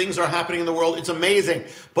recording this, things are happening in the world. It's amazing,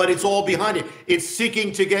 but it's all behind it. It's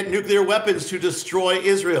seeking to get nuclear weapons to destroy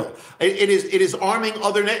Israel. It is arming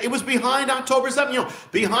other. It was behind October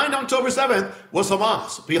 7th. Behind October 7th was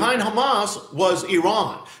Hamas. Behind Hamas was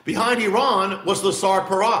Iran. Behind Iran was the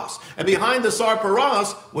Sarparos, and behind the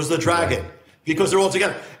Sarparos was the dragon. Because they're all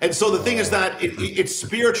together. And so the thing is that it's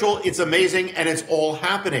spiritual, it's amazing, and it's all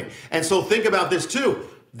happening. And so think about this too.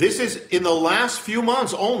 This is in the last few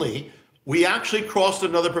months only, we actually crossed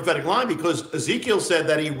another prophetic line because Ezekiel said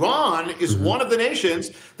that Iran is one of the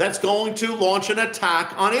nations that's going to launch an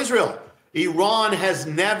attack on Israel. Iran has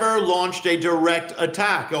never launched a direct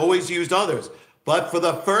attack, always used others. But for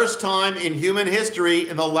the first time in human history,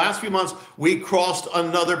 in the last few months, we crossed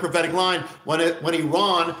another prophetic line when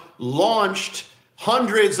Iran launched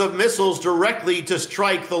hundreds of missiles directly to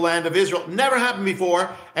strike the land of Israel. Never happened before,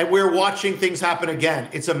 and we're watching things happen again.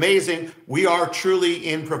 It's amazing. We are truly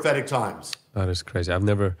in prophetic times. That is crazy. I've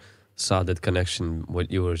never saw that connection,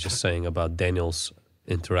 what you were just saying about Daniel's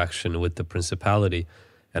interaction with the principality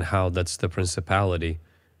and how that's the principality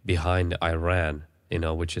behind Iran.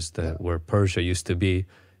 Which is where Persia used to be.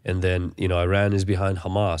 And then, Iran is behind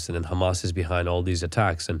Hamas, and then Hamas is behind all these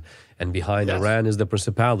attacks. And behind Iran is the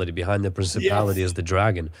principality. Behind the principality is the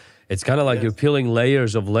dragon. It's kind of like you're peeling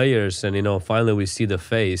layers of layers, and, finally we see the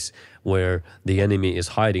face where the enemy is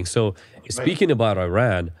hiding. So speaking about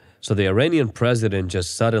Iran, so the Iranian president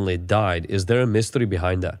just suddenly died. Is there a mystery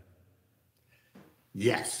behind that?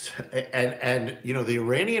 Yes. And the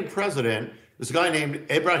Iranian president, this guy named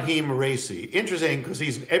Ebrahim Raisi. Interesting, because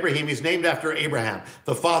he's named after Abraham,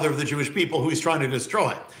 the father of the Jewish people who he's trying to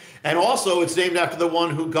destroy. And also it's named after the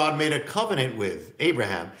one who God made a covenant with,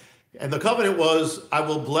 Abraham. And the covenant was, I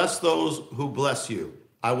will bless those who bless you.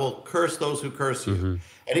 I will curse those who curse you. Mm-hmm.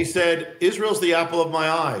 And he said, Israel's the apple of my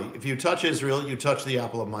eye. If you touch Israel, you touch the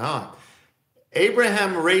apple of my eye.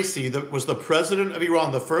 Abraham Raisi was the president of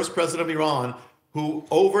Iran, the first president of Iran, who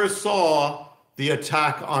oversaw the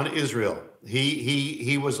attack on Israel.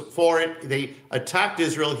 He was for it. They attacked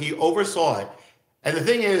Israel. He oversaw it. And the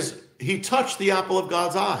thing is, he touched the apple of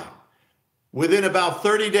God's eye. Within about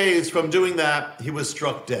 30 days from doing that, he was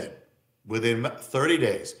struck dead. Within 30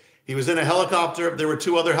 days. He was in a helicopter. There were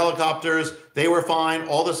two other helicopters. They were fine.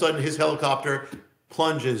 All of a sudden, his helicopter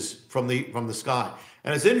plunges from the sky.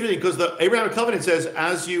 And it's interesting because the Abrahamic covenant says,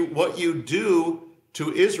 what you do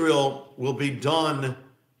to Israel will be done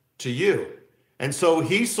to you. And so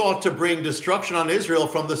he sought to bring destruction on Israel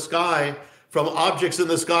from the sky, from objects in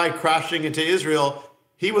the sky crashing into Israel.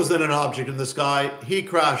 He was then an object in the sky. He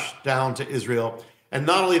crashed down to Israel. And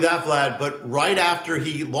not only that, Vlad, but right after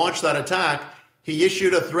he launched that attack, he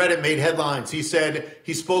issued a threat. It made headlines. He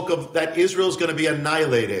spoke of that Israel's going to be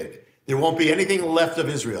annihilated. There won't be anything left of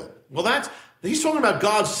Israel. Well, he's talking about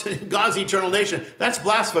God's eternal nation. That's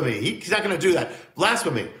blasphemy. He's not going to do that.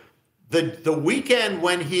 Blasphemy. The weekend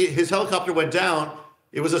when his helicopter went down,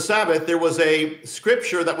 it was a Sabbath. There was a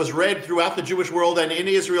scripture that was read throughout the Jewish world and in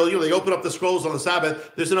Israel. They open up the scrolls on the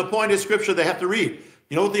Sabbath. There's an appointed scripture they have to read.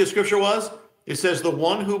 You know what the scripture was? It says, the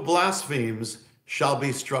one who blasphemes shall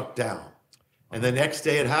be struck down. And the next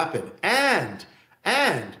day it happened. And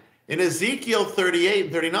in Ezekiel 38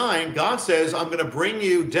 and 39, God says, I'm going to bring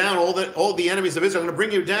you down, all the enemies of Israel. I'm going to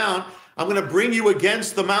bring you down. I'm going to bring you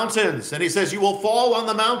against the mountains. And he says, you will fall on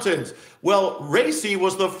the mountains. Well, Raisi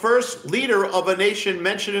was the first leader of a nation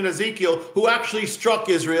mentioned in Ezekiel who actually struck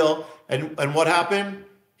Israel. And what happened?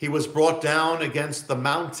 He was brought down against the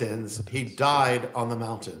mountains. He died on the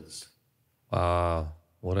mountains. Wow.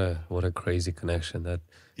 What a crazy connection. That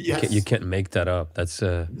yes. you can't make that up. That's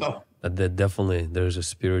no. That definitely, there's a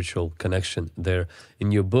spiritual connection there.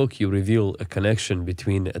 In your book, you reveal a connection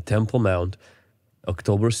between a Temple Mount,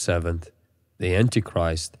 October 7th, the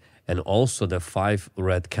Antichrist, and also the 5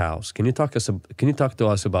 red cows. Can you talk to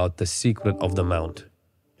us about the secret of the mount?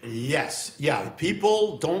 Yes. Yeah.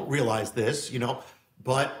 People don't realize this,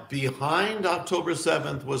 but behind October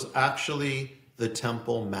 7th was actually the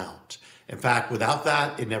Temple Mount. In fact, without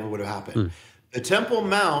that, it never would have happened. The Temple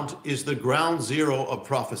Mount is the ground zero of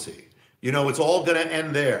prophecy. It's all going to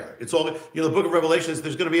end there. It's all, the book of Revelation is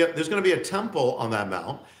there's going to be a temple on that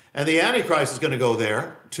mount, and the Antichrist is going to go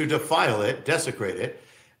there to defile it, desecrate it,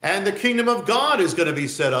 and the kingdom of God is going to be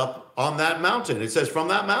set up on that mountain. It says from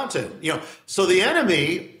that mountain, so the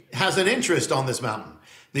enemy has an interest on this mountain.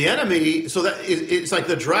 The enemy, so that it's like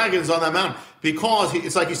the dragons on that mountain, because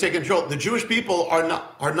it's like he's taking control. The Jewish people are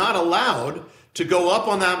not allowed to go up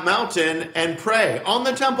on that mountain and pray on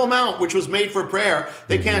the Temple Mount, which was made for prayer.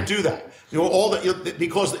 They can't do that.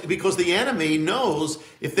 Because the enemy knows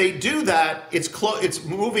if they do that, it's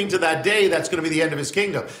moving to that day that's going to be the end of his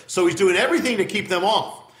kingdom. So he's doing everything to keep them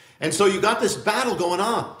off. And so you got this battle going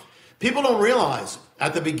on. People don't realize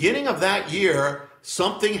at the beginning of that year,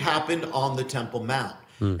 something happened on the Temple Mount.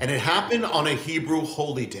 And it happened on a Hebrew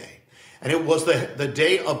holy day. And it was the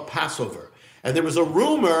day of Passover. And there was a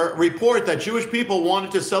report that Jewish people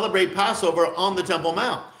wanted to celebrate Passover on the Temple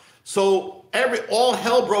Mount. So all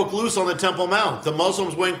hell broke loose on the Temple Mount. The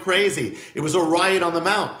Muslims went crazy. It was a riot on the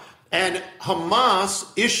Mount. And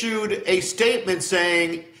Hamas issued a statement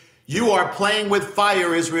saying, you are playing with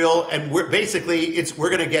fire, Israel, and we're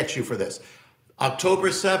going to get you for this. October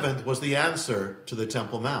 7th was the answer to the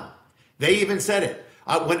Temple Mount. They even said it.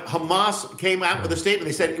 When Hamas came out with a statement,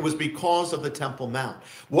 they said it was because of the Temple Mount.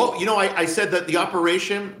 Well, I said that the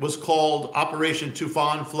operation was called Operation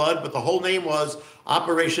Tufan Flood, but the whole name was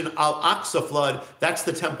Operation Al-Aqsa Flood. That's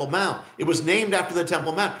the Temple Mount. It was named after the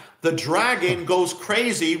Temple Mount. The dragon goes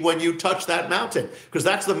crazy when you touch that mountain, because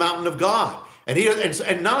that's the mountain of God. And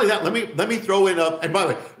not only that, let me throw in and by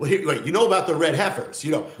the way, you know about the red heifers,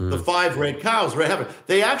 the 5 red cows, red heifers.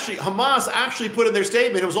 Hamas actually put in their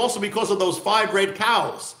statement, it was also because of those 5 red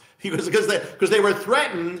cows. Because they were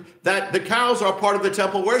threatened that the cows are part of the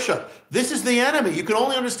temple worship. This is the enemy. You can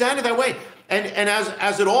only understand it that way. And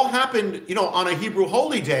as it all happened, on a Hebrew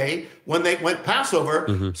holy day when they went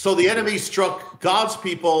Passover, so the enemy struck God's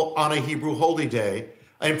people on a Hebrew holy day.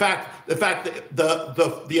 In fact,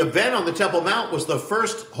 the event on the Temple Mount was the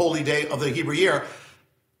first holy day of the Hebrew year.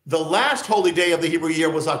 The last holy day of the Hebrew year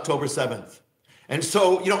was October 7th. And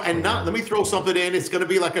so, let me throw something in. It's going to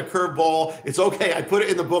be like a curveball. It's okay. I put it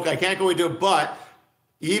in the book. I can't go into it. But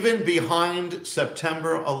even behind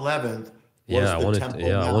September 11th was the Temple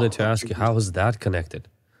Mount. I wanted to ask you, how is that connected?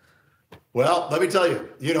 Well, let me tell you,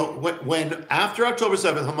 when after October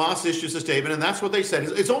 7th, Hamas issues a statement, and that's what they said.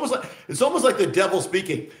 It's almost like the devil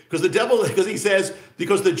speaking, because he says,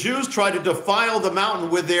 because the Jews tried to defile the mountain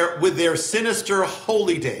with their sinister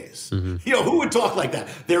holy days. Who would talk like that?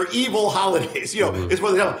 Their evil holidays. Is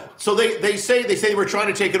what the devil. So they say they were trying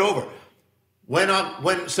to take it over.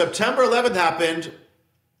 When September 11th happened,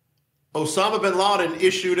 Osama bin Laden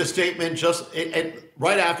issued a statement just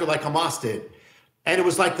right after, like Hamas did. And it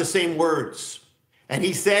was like the same words. And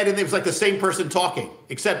he said, and it was like the same person talking,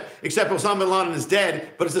 except Osama bin Laden is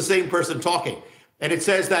dead, but it's the same person talking. And it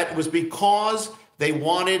says that it was because they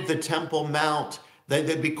wanted the Temple Mount.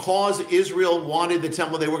 That because Israel wanted the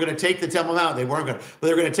temple, they were going to take the Temple Mount. They weren't going to, but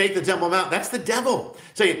they were going to take the Temple Mount. That's the devil.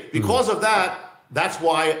 Saying, because of that, that's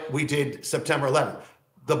why we did September 11th.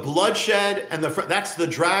 The bloodshed and that's the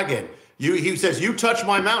dragon. He says, you touch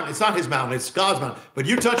my mountain. It's not his mountain, it's God's mountain. But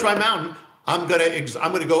you touch my mountain, I'm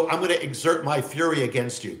gonna exert my fury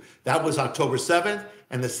against you. That was October 7th,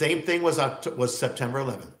 and the same thing was September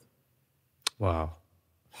 11th. Wow.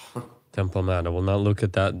 Temple Mount. I will not look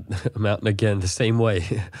at that mountain again the same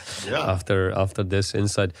way after this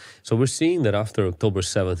insight. So we're seeing that after October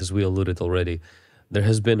 7th, as we alluded already, there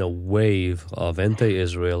has been a wave of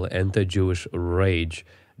anti-Israel, anti-Jewish rage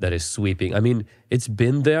that is sweeping. I mean, it's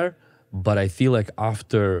been there, but I feel like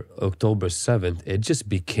after October 7th, it just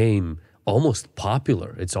became almost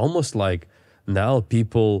popular. It's almost like now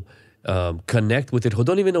people connect with it who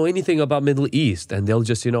don't even know anything about Middle East, and they'll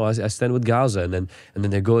just, I stand with Gaza, and then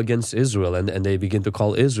they go against Israel, and they begin to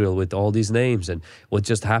call Israel with all these names, and what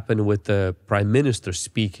just happened with the prime minister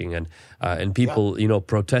speaking, and people,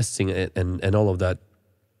 protesting and all of that.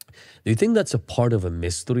 Do you think that's a part of a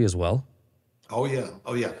mystery as well? Oh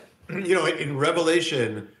yeah. In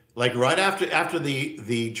Revelation, like right after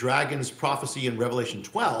the dragon's prophecy in Revelation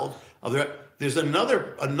 12, there's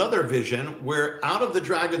another vision where out of the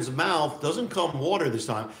dragon's mouth doesn't come water this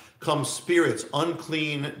time, come spirits,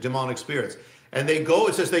 unclean demonic spirits. And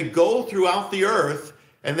it says they go throughout the earth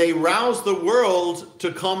and they rouse the world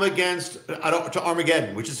to come to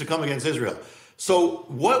Armageddon, which is to come against Israel. So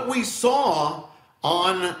what we saw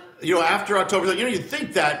after October, you'd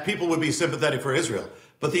think that people would be sympathetic for Israel.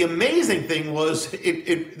 But the amazing thing was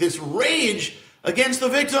this rage against the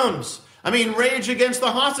victims. I mean, rage against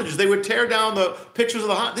the hostages. They would tear down the pictures of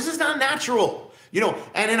the hostages. This is not natural,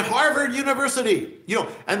 And in Harvard University,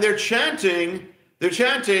 and they're chanting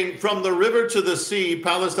from the river to the sea,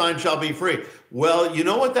 Palestine shall be free. Well, you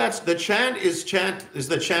know what the chant is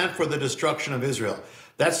the chant for the destruction of Israel.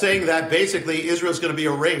 That's saying that basically Israel is going to be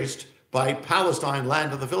erased by Palestine,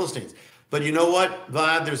 land of the Philistines. But you know what,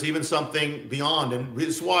 Vlad, there's even something beyond. And this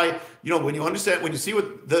is why, when you see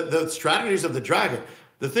what the strategies of the dragon,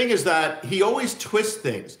 the thing is that he always twists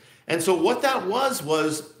things. And so what that was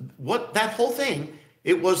what that whole thing,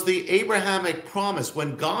 it was the Abrahamic promise.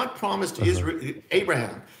 When God promised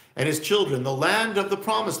Abraham and his children the land of the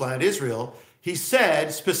promised land, Israel, he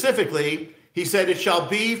said specifically, it shall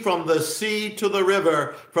be from the sea to the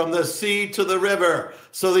river, from the sea to the river.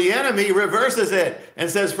 So the enemy reverses it and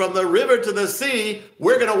says, from the river to the sea,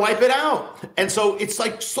 we're going to wipe it out. And so it's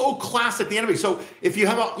like so classic, the enemy. So if you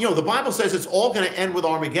have, the Bible says it's all going to end with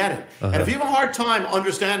Armageddon. And if you have a hard time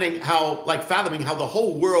understanding fathoming how the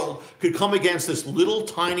whole world could come against this little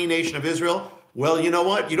tiny nation of Israel, well, you know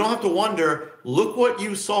what? You don't have to wonder. Look what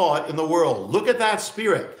you saw in the world. Look at that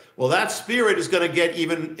spirit. Well, that spirit is going to get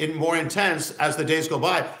even more intense as the days go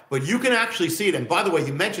by, but you can actually see it. And by the way,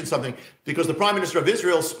 you mentioned something because the Prime Minister of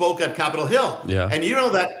Israel spoke at Capitol Hill. Yeah. And you know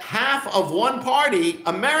that half of one party,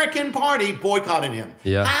 American party, boycotted him.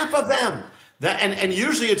 Yeah. Half of them. And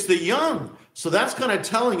usually it's the young. So that's kind of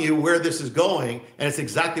telling you where this is going, and it's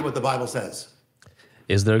exactly what the Bible says.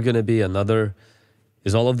 Is there going to be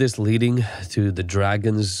is all of this leading to the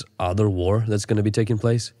dragon's other war that's going to be taking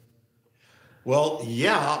place? Well,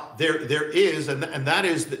 yeah, there is, and that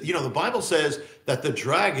is, the Bible says that the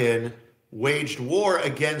dragon waged war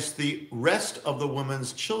against the rest of the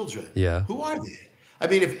woman's children. Yeah. Who are they? I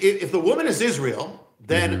mean, if the woman is Israel,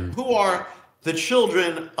 then who are the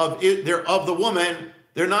children of it? They're of the woman.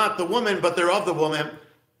 They're not the woman, but they're of the woman.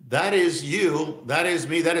 That is you. That is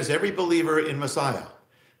me. That is every believer in Messiah.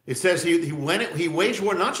 It says he waged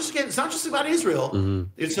war, it's not just about Israel.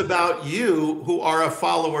 It's about you who are a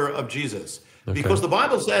follower of Jesus. Okay. Because the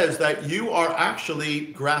Bible says that you are actually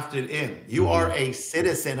grafted in. You are a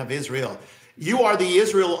citizen of Israel. You are the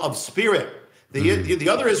Israel of spirit. The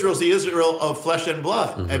other Israel is the Israel of flesh and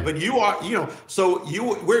blood. But you are, so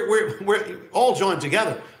we're all joined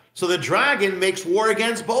together. So the dragon makes war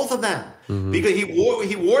against both of them because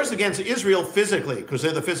he wars against Israel physically because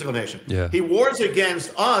they're the physical nation. Yeah. He wars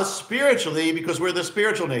against us spiritually because we're the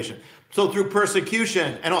spiritual nation. So through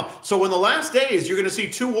persecution and all. So in the last days, you're going to see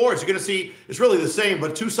two wars. You're going to see, it's really the same,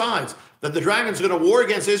 but two sides. That the dragon's going to war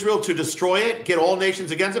against Israel to destroy it, get all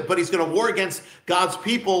nations against it, but he's going to war against God's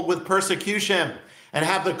people with persecution and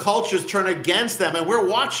have the cultures turn against them. And we're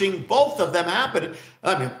watching both of them happen.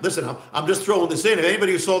 I mean, listen, I'm just throwing this in. If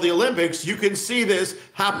anybody who saw the Olympics, you can see this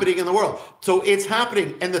happening in the world. So it's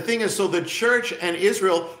happening. And the thing is, so the church and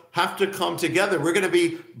Israel have to come together. We're going to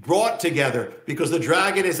be brought together because the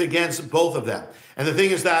dragon is against both of them. And the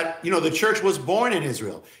thing is that, the church was born in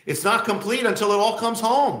Israel. It's not complete until it all comes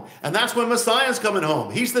home. And that's when Messiah's coming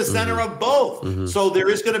home. He's the center of both. So there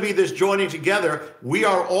is going to be this joining together. We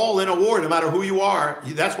are all in a war, no matter who you are.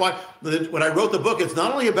 That's why when I wrote the book, it's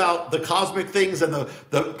not only about the cosmic things and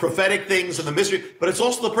the prophetic things and the mystery, but it's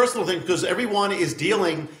also the personal thing because everyone is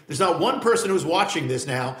dealing. There's not one person who's watching this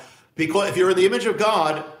now. Because if you're in the image of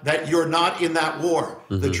God, that you're not in that war.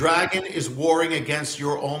 The dragon is warring against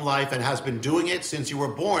your own life and has been doing it since you were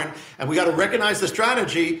born. And we got to recognize the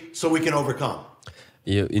strategy so we can overcome.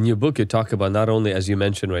 In your book, you talk about not only, as you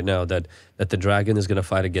mentioned right now, that the dragon is going to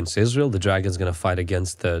fight against Israel, the dragon is going to fight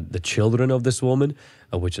against the children of this woman,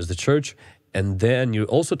 which is the church. And then you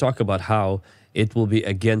also talk about how it will be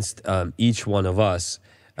against each one of us.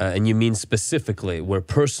 And you mean specifically where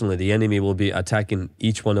personally the enemy will be attacking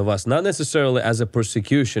each one of us, not necessarily as a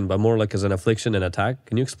persecution, but more like as an affliction and attack.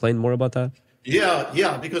 Can you explain more about that?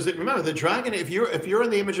 Yeah, because remember the dragon. If you're in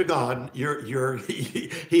the image of God,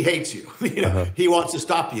 he hates you. He wants to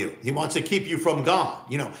stop you. He wants to keep you from God.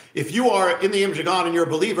 If you are in the image of God and you're a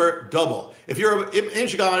believer, double. If you're an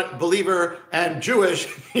image of God believer and Jewish,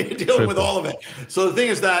 you're dealing with all of it. So the thing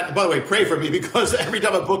is that, by the way, pray for me because every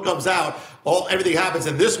time a book comes out, everything happens,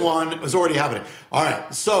 and this one was already happening. All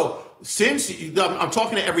right, so I'm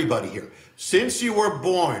talking to everybody here. Since you were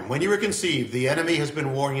born, when you were conceived, the enemy has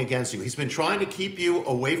been warring against you. He's been trying to keep you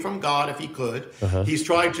away from God if he could. He's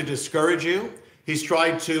tried to discourage you. He's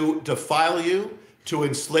tried to defile you, to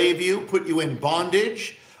enslave you, put you in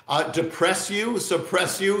bondage, depress you,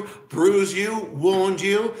 suppress you, bruise you, wound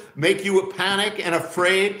you, make you panic and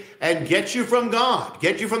afraid, and get you from God,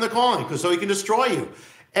 get you from the calling, so he can destroy you.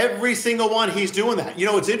 Every single one, he's doing that.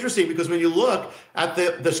 It's interesting because when you look at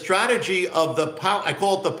the strategy of I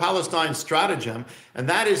call it the Palestine stratagem, and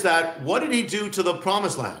that is that what did he do to the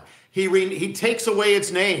promised land? He takes away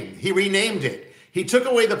its name. He renamed it. He took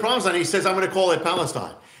away the promised land. He says, I'm going to call it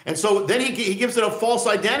Palestine. And so then he gives it a false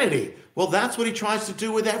identity. Well, that's what he tries to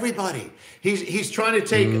do with everybody. He's trying to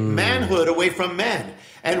take manhood away from men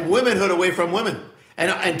and womanhood away from women.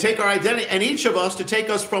 And take our identity, and each of us to take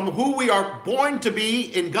us from who we are born to be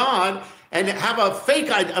in God and have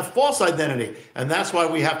a false identity. And that's why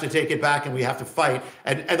we have to take it back and we have to fight.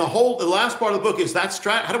 And the last part of the book is that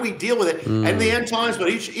how do we deal with it in the end times, but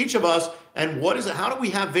each of us, and what is it? How do we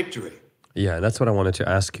have victory? Yeah, that's what I wanted to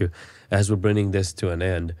ask you as we're bringing this to an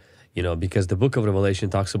end, because the book of Revelation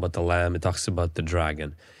talks about the Lamb, it talks about the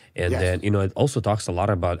dragon. And then, it also talks a lot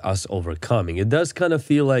about us overcoming. It does kind of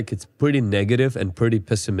feel like it's pretty negative and pretty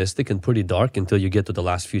pessimistic and pretty dark until you get to the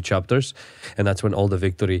last few chapters. And that's when all the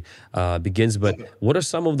victory begins. But what are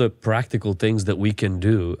some of the practical things that we can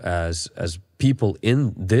do as people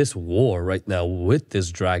in this war right now with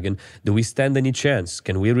this dragon? Do we stand any chance?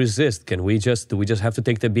 Can we resist? Do we just have to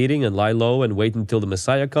take the beating and lie low and wait until the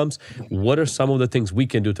Messiah comes? What are some of the things we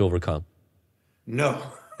can do to overcome? No.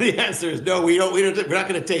 The answer is no, we're not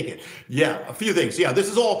going to take it. Yeah, a few things. Yeah, this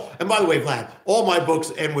is all, and by the way, Vlad, all my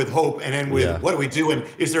books end with hope and end with what do we do? And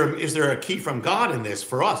is there a key from God in this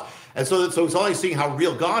for us? And so it's always seeing how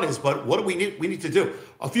real God is, but what do we need to do?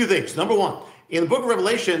 A few things. Number one, in the book of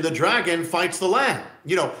Revelation, the dragon fights the lamb.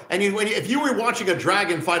 If you were watching a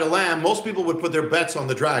dragon fight a lamb, most people would put their bets on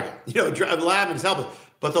the dragon. The lamb is helpless,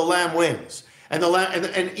 but the lamb wins. And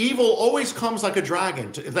and evil always comes like a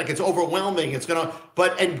dragon. It's overwhelming.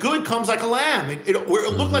 And good comes like a lamb. It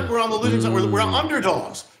look like we're on the losing side. We're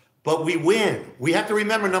underdogs, but we win. We have to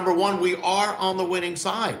remember, number one, we are on the winning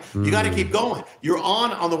side. You got to keep going. You're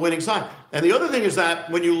on the winning side. And the other thing is that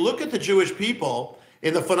when you look at the Jewish people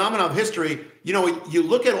in the phenomenon of history, you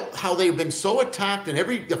look at how they've been so attacked, and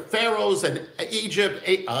the pharaohs and Egypt,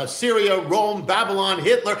 Syria, Rome, Babylon,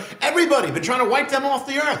 Hitler, everybody been trying to wipe them off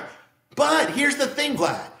the earth. But here's the thing,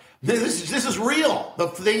 Vlad. This is real. The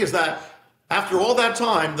thing is that after all that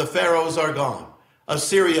time, the pharaohs are gone.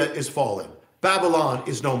 Assyria is fallen. Babylon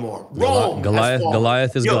is no more. Rome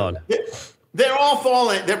Goliath is gone. They're all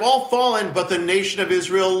fallen. They're all fallen, but the nation of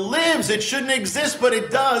Israel lives. It shouldn't exist, but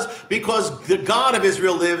it does because the God of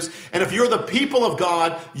Israel lives. And if you're the people of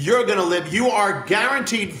God, you're going to live. You are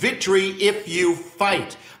guaranteed victory if you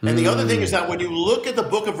fight. And the other thing is that when you look at the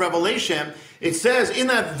book of Revelation, it says in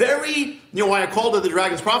that very, why I called it the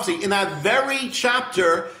dragon's prophecy, in that very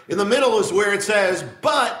chapter, in the middle is where it says,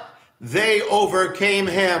 but they overcame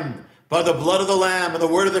him by the blood of the Lamb and the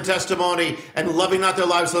word of the testimony and loving not their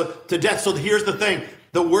lives to death. So here's the thing.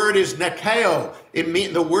 The word is Nikeo.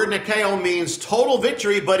 The word Nikeo means total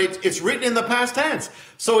victory, but it's written in the past tense.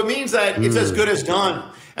 So it means that it's as good as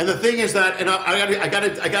done. And the thing is that, and I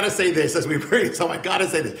gotta say this as we bring it, so I gotta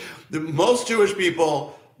say this. Most Jewish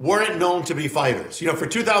people weren't known to be fighters. For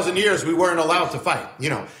 2,000 years, we weren't allowed to fight,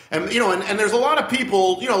 And there's a lot of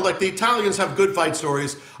people, like the Italians have good fight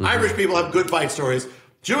stories. Irish people have good fight stories.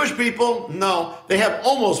 Jewish people, no, they have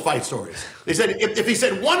almost fight stories. They said, if he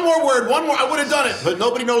said one more word, I would have done it, but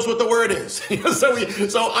nobody knows what the word is.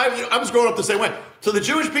 So I was growing up the same way. So the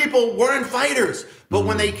Jewish people weren't fighters, but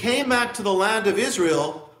when they came back to the land of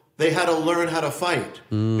Israel, they had to learn how to fight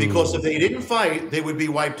because if they didn't fight, they would be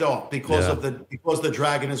wiped off because the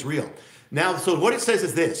dragon is real. Now, so what it says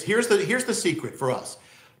is this. Here's the secret for us.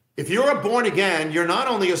 If you're born again, you're not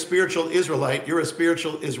only a spiritual Israelite, you're a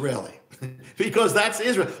spiritual Israeli. Because that's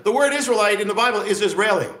Israel. The word Israelite in the Bible is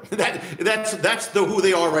Israeli. That's who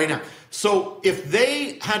they are right now. So if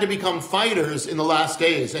they had to become fighters in the last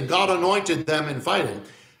days and God anointed them in fighting,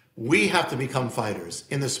 we have to become fighters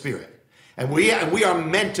in the spirit. And we are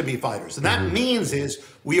meant to be fighters. And that means is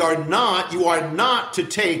you are not to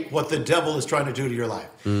take what the devil is trying to do to your life.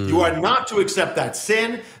 You are not to accept that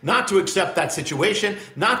sin, not to accept that situation,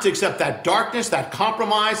 not to accept that darkness, that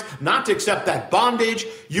compromise, not to accept that bondage.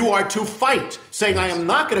 You are to fight, saying, I am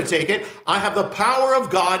not going to take it. I have the power of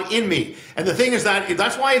God in me. And the thing is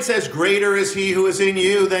that's why it says, greater is he who is in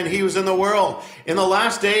you than he who's in the world. In the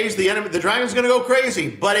last days, the dragon's going to go crazy,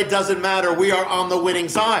 but it doesn't matter. We are on the winning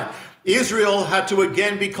side. Israel had to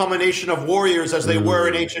again become a nation of warriors as they were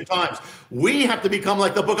in ancient times. We have to become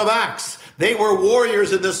like the book of Acts. They were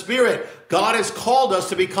warriors in the spirit. God has called us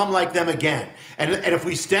to become like them again. And if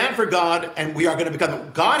we stand for God, and we are going to become,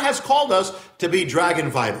 God has called us to be dragon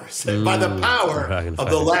fighters. By the power of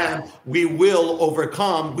the Lamb, we will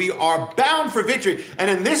overcome. We are bound for victory. And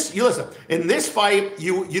in this, in this fight,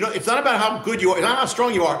 it's not about how good you are, it's not how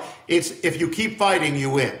strong you are. It's if you keep fighting, you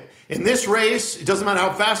win. In this race, it doesn't matter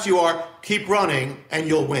how fast you are, keep running and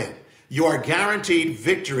you'll win. You are guaranteed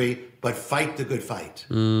victory, but fight the good fight.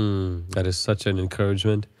 That is such an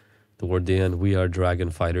encouragement. Toward the end, we are dragon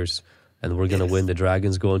fighters, and we're going to win. The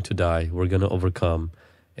dragon's going to die. We're going to overcome.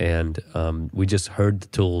 And we just heard the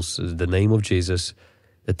tools, the name of Jesus,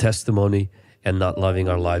 the testimony, and not loving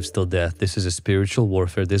our lives till death. This is a spiritual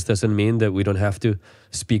warfare. This doesn't mean that we don't have to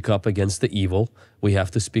speak up against the evil. We have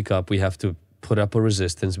to speak up. We have to put up a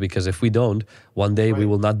resistance, because if we don't, one day we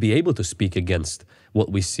will not be able to speak against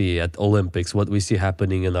what we see at Olympics, what we see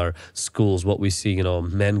happening in our schools, what we see,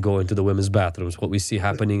 men go into the women's bathrooms, what we see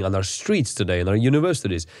happening on our streets today, in our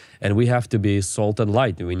universities. And we have to be salt and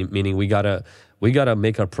light, meaning we gotta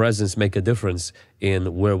make our presence make a difference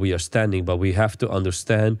in where we are standing. But we have to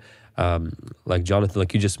understand, like Jonathan,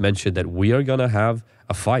 like you just mentioned, that we are gonna have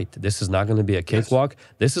a fight. This is not going to be a cakewalk.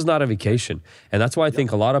 This is not a vacation. And that's why I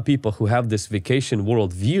think a lot of people who have this vacation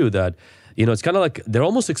worldview that, it's kind of like they're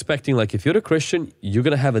almost expecting, like, if you're a Christian, you're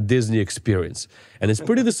going to have a Disney experience. And it's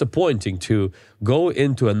pretty disappointing to go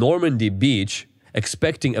into a Normandy beach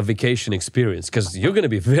expecting a vacation experience, because you're going to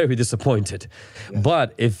be very disappointed.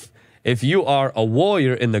 But if you are a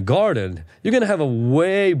warrior in the garden, you're going to have a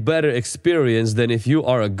way better experience than if you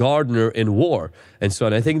are a gardener in war. And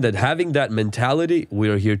I think that having that mentality, we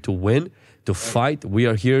are here to win, to fight. We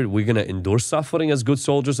are here, we're going to endure suffering as good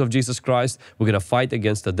soldiers of Jesus Christ. We're going to fight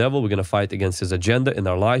against the devil. We're going to fight against his agenda in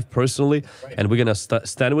our life personally. And we're going to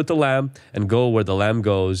stand with the Lamb and go where the Lamb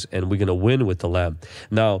goes, and we're going to win with the Lamb.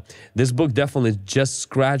 Now, this book definitely just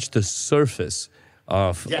scratched the surface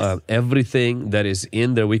of everything that is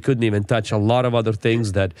in there. We couldn't even touch a lot of other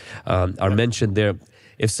things that are mentioned there.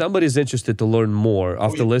 If somebody's interested to learn more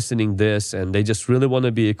after listening this, and they just really want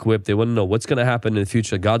to be equipped, they want to know what's going to happen in the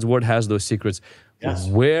future, God's Word has those secrets,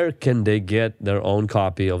 where can they get their own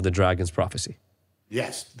copy of the Dragon's Prophecy?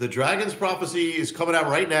 Yes, the Dragon's Prophecy is coming out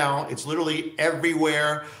right now. It's literally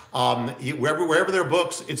everywhere. Wherever there are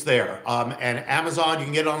books, it's there. And Amazon, you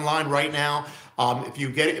can get it online right now.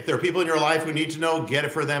 If there are people in your life who need to know, get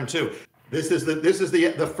it for them too. This is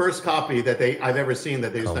the first copy that I've ever seen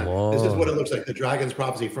that they Come sent. This is what it on. looks like, the dragon's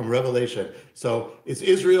prophecy from Revelation. So it's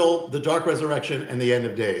Israel, the dark resurrection, and the end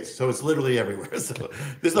of days. So it's literally everywhere. So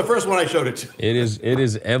this is the first one I showed it to. It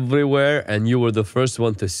is everywhere, and you were the first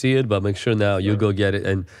one to see it. But make sure now you go get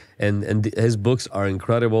it. And his books are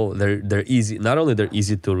incredible. They're easy. Not only they're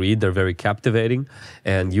easy to read, they're very captivating.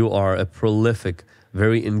 And you are a prolific,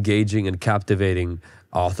 very engaging and captivating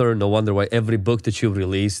author. No wonder why every book that you've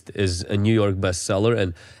released is a New York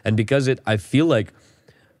bestseller. And because I feel like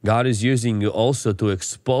God is using you also to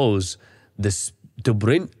expose this, to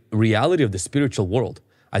bring reality of the spiritual world.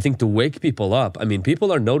 I think to wake people up. I mean, people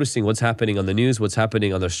are noticing what's happening on the news, what's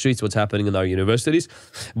happening on the streets, what's happening in our universities.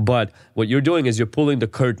 But what you're doing is you're pulling the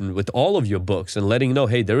curtain with all of your books and letting know,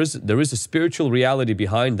 hey, there is a spiritual reality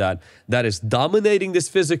behind that is dominating this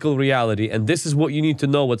physical reality. And this is what you need to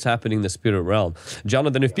know what's happening in the spirit realm.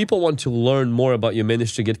 Jonathan, if people want to learn more about your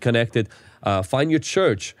ministry, get connected, find your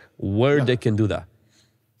church, where they can do that.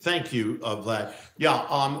 Thank you, Vlad. Yeah,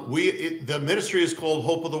 the ministry is called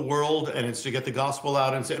Hope of the World, and it's to get the gospel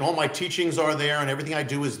out, and all my teachings are there, and everything I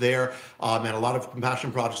do is there, and a lot of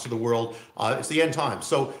compassion projects to the world. It's the end time,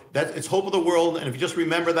 so it's Hope of the World, and if you just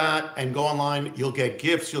remember that and go online, you'll get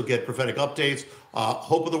gifts, you'll get prophetic updates.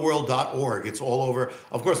 Hopeoftheworld.org. It's all over.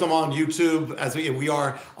 Of course, I'm on YouTube, as we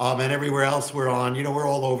are, and everywhere else we're on. We're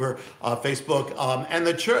all over Facebook. And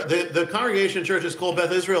the church, the congregation church is called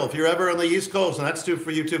Beth Israel. If you're ever on the East Coast, and that's true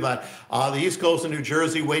for you too, but the East Coast in New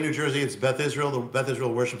Jersey, Wayne, New Jersey, it's Beth Israel, the Beth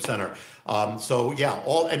Israel Worship Center. So yeah,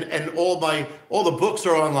 all the books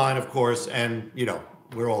are online, of course, and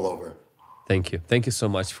we're all over. Thank you. Thank you so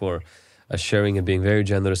much for sharing and being very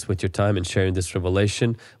generous with your time and sharing this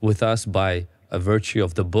revelation with us by a virtue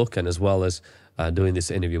of the book, and as well as doing this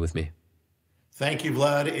interview with me. Thank you,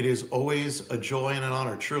 Vlad. It is always a joy and an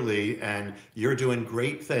honor, truly, and you're doing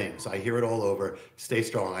great things. I hear it all over. Stay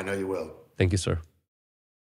strong. I know you will. Thank you, sir.